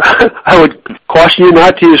would caution you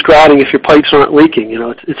not to use grouting if your pipes aren't leaking. You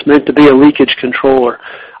know, it's meant to be a leakage controller.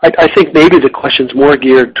 I think maybe the question's more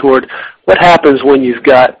geared toward what happens when you've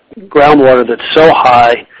got groundwater that's so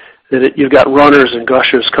high that you've got runners and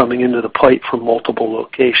gushers coming into the pipe from multiple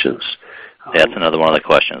locations. That's another one of the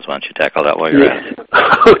questions. Why don't you tackle that while you're at it?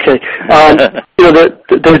 Okay. You know,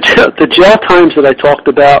 the gel times that I talked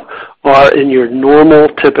about are in your normal,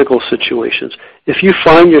 typical situations. If you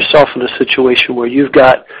find yourself in a situation where you've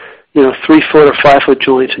got, 3-foot or 5-foot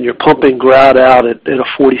joints and you're pumping grout out at a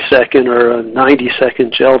 40-second or a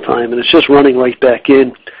 90-second gel time and it's just running right back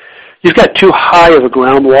in, you've got too high of a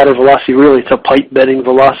groundwater velocity. Really, it's a pipe bedding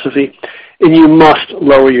velocity, and you must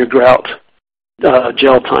lower your grout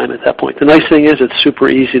gel time at that point. The nice thing is it's super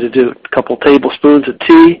easy to do. A couple tablespoons of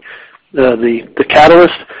tea, the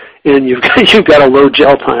catalyst, and you've got a low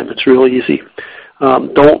gel time. It's really easy.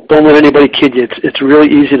 Don't let anybody kid you. It's really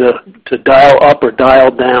easy to dial up or dial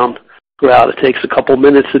down grout. It takes a couple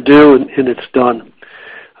minutes to do, and it's done.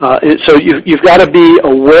 So you've got to be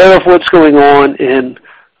aware of what's going on and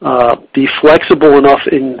be flexible enough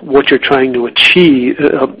in what you're trying to achieve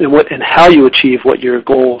and how you achieve what your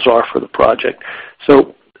goals are for the project.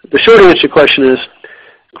 So the short answer to your question is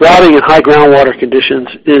grouting in high groundwater conditions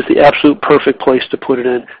is the absolute perfect place to put it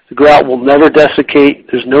in. The grout will never desiccate.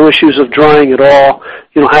 There's no issues of drying at all.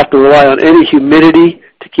 You don't have to rely on any humidity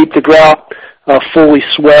to keep the grout fully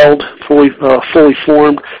swelled, fully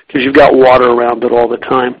formed, because you've got water around it all the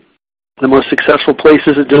time. The most successful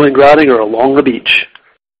places at doing grouting are along the beach.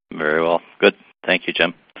 Very well. Good. Thank you,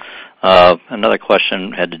 Jim. Another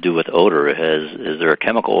question had to do with odor. Is there a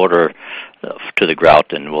chemical odor to the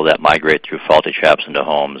grout, and will that migrate through faulty traps into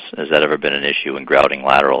homes? Has that ever been an issue in grouting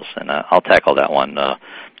laterals? And I'll tackle that one.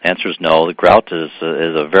 Answer is no. The grout is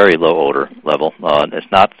a very low odor level.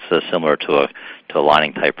 It's not similar to a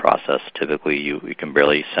lining type process. Typically, you can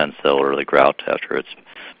barely sense the odor of the grout after it's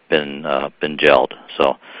been gelled.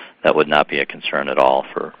 So that would not be a concern at all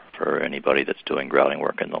for anybody that's doing grouting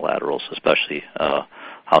work in the laterals, especially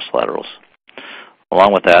house laterals.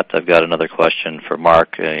 Along with that, I've got another question for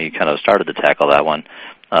Mark. You kind of started to tackle that one.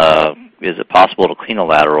 Is it possible to clean a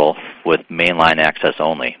lateral with mainline access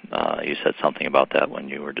only? You said something about that when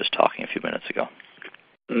you were just talking a few minutes ago.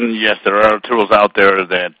 Yes, there are tools out there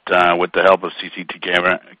that, with the help of CCT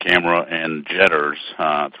camera and jetters,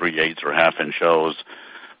 3/8 or half-inch hose,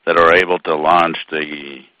 that are able to launch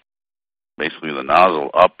basically the nozzle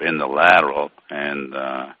up in the lateral and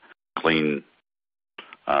clean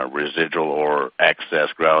residual or excess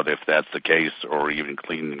grout if that's the case, or even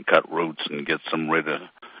clean and cut roots and get some rid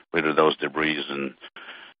of those debris. And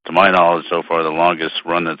to my knowledge, so far the longest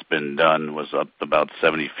run that's been done was up about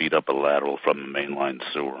 70 feet up a lateral from the mainline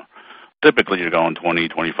sewer. Typically you're going 20,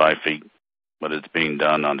 25 feet, but it's being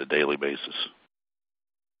done on a daily basis.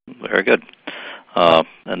 Very good.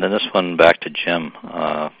 And then this one back to Jim.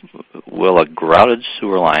 Will a grouted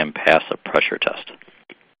sewer line pass a pressure test?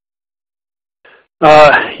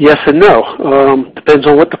 Yes and no. Depends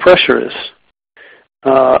on what the pressure is.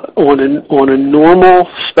 On a normal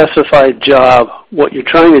specified job, what you're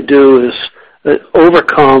trying to do is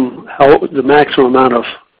overcome the maximum amount of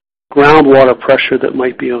groundwater pressure that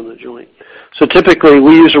might be on the joint. So typically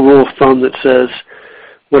we use a rule of thumb that says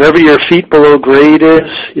whatever your feet below grade is,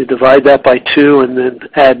 you divide that by 2 and then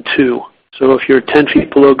add 2. So if you're 10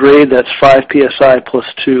 feet below grade, that's 5 psi plus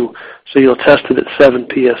 2. So you'll test it at 7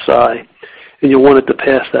 psi, and you'll want it to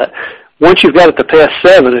pass that. Once you've got it to pass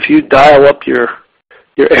 7, if you dial up your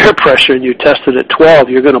air pressure and you test it at 12,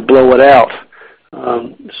 you're going to blow it out.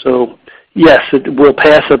 So yes, it will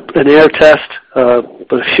pass an air test,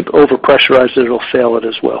 but if you overpressurize it, it'll fail it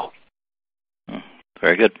as well.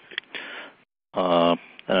 Very good.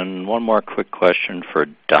 And one more quick question for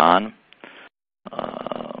Don.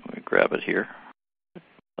 Let me grab it here.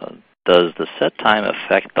 Does the set time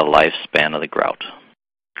affect the lifespan of the grout?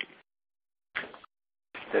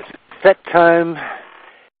 The set time,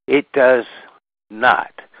 it does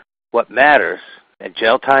not. What matters, and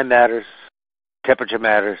gel time matters, temperature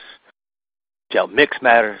matters, gel mix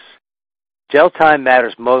matters. Gel time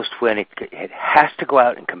matters most when it has to go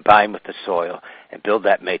out and combine with the soil and build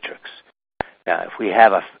that matrix. Now, if we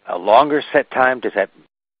have a longer set time, does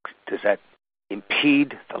that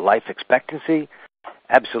impede the life expectancy?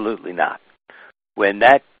 Absolutely not. When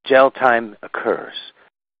that gel time occurs,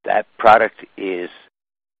 that product is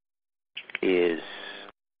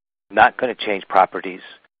not going to change properties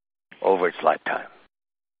over its lifetime.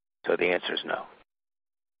 So the answer is no.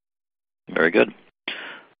 Very good.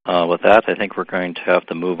 With that, I think we're going to have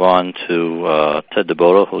to move on to Ted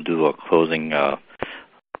DeBoto, who'll do a closing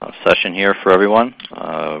session here for everyone.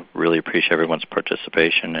 Really appreciate everyone's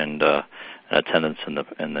participation and attendance in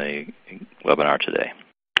the webinar today.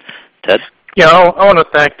 Ted? Yeah, I want to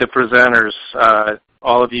thank the presenters.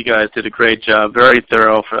 All of you guys did a great job, very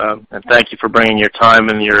thorough, and thank you for bringing your time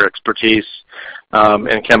and your expertise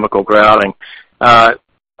in chemical grouting.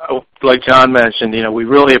 Like John mentioned, we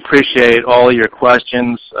really appreciate all of your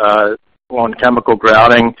questions on chemical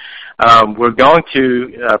grouting. We're going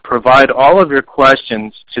to provide all of your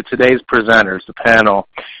questions to today's presenters, the panel,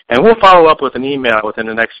 and we'll follow up with an email within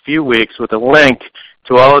the next few weeks with a link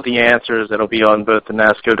to all of the answers that will be on both the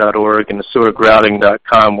NASSCO.org and the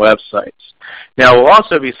sewergrouting.com websites. Now, we'll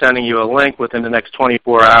also be sending you a link within the next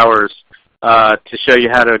 24 hours to show you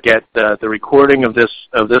how to get the recording of this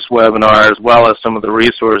webinar, as well as some of the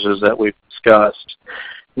resources that we've discussed.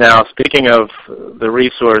 Now, speaking of the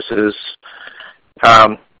resources,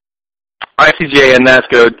 ICGA and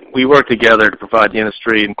NASSCO, we work together to provide the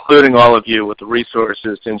industry, including all of you, with the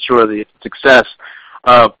resources to ensure the success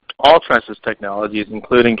of all trenchless technologies,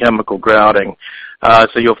 including chemical grouting.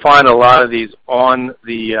 So you'll find a lot of these on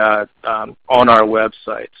our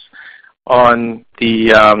websites,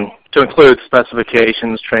 to include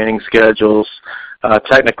specifications, training schedules,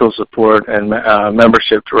 technical support, and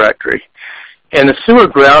membership directory. In the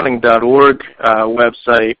sewergrouting.org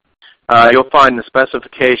website, you'll find the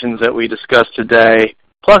specifications that we discussed today,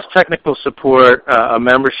 plus technical support, a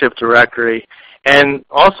membership directory, and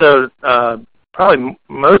also, probably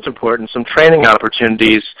most important, some training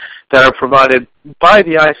opportunities that are provided by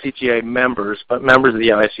the ICGA members, but members of the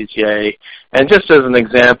ICGA. And just as an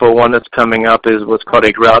example, one that's coming up is what's called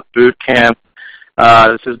a Grout Boot Camp.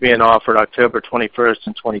 This is being offered October 21st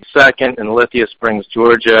and 22nd in Lithia Springs,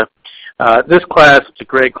 Georgia. This class is a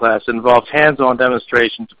great class. It involves hands-on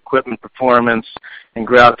demonstrations of equipment performance and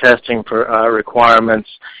grout testing for requirements,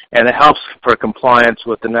 and it helps for compliance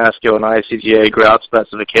with the NASSCO and ICGA grout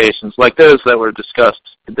specifications, like those that were discussed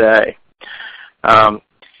today.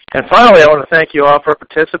 And finally, I want to thank you all for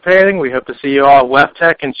participating. We hope to see you all at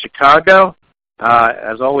WEFTEC in Chicago.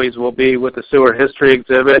 As always, we'll be with the Sewer History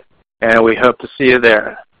exhibit, and we hope to see you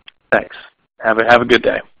there. Thanks. Have a good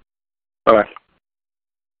day. Bye-bye.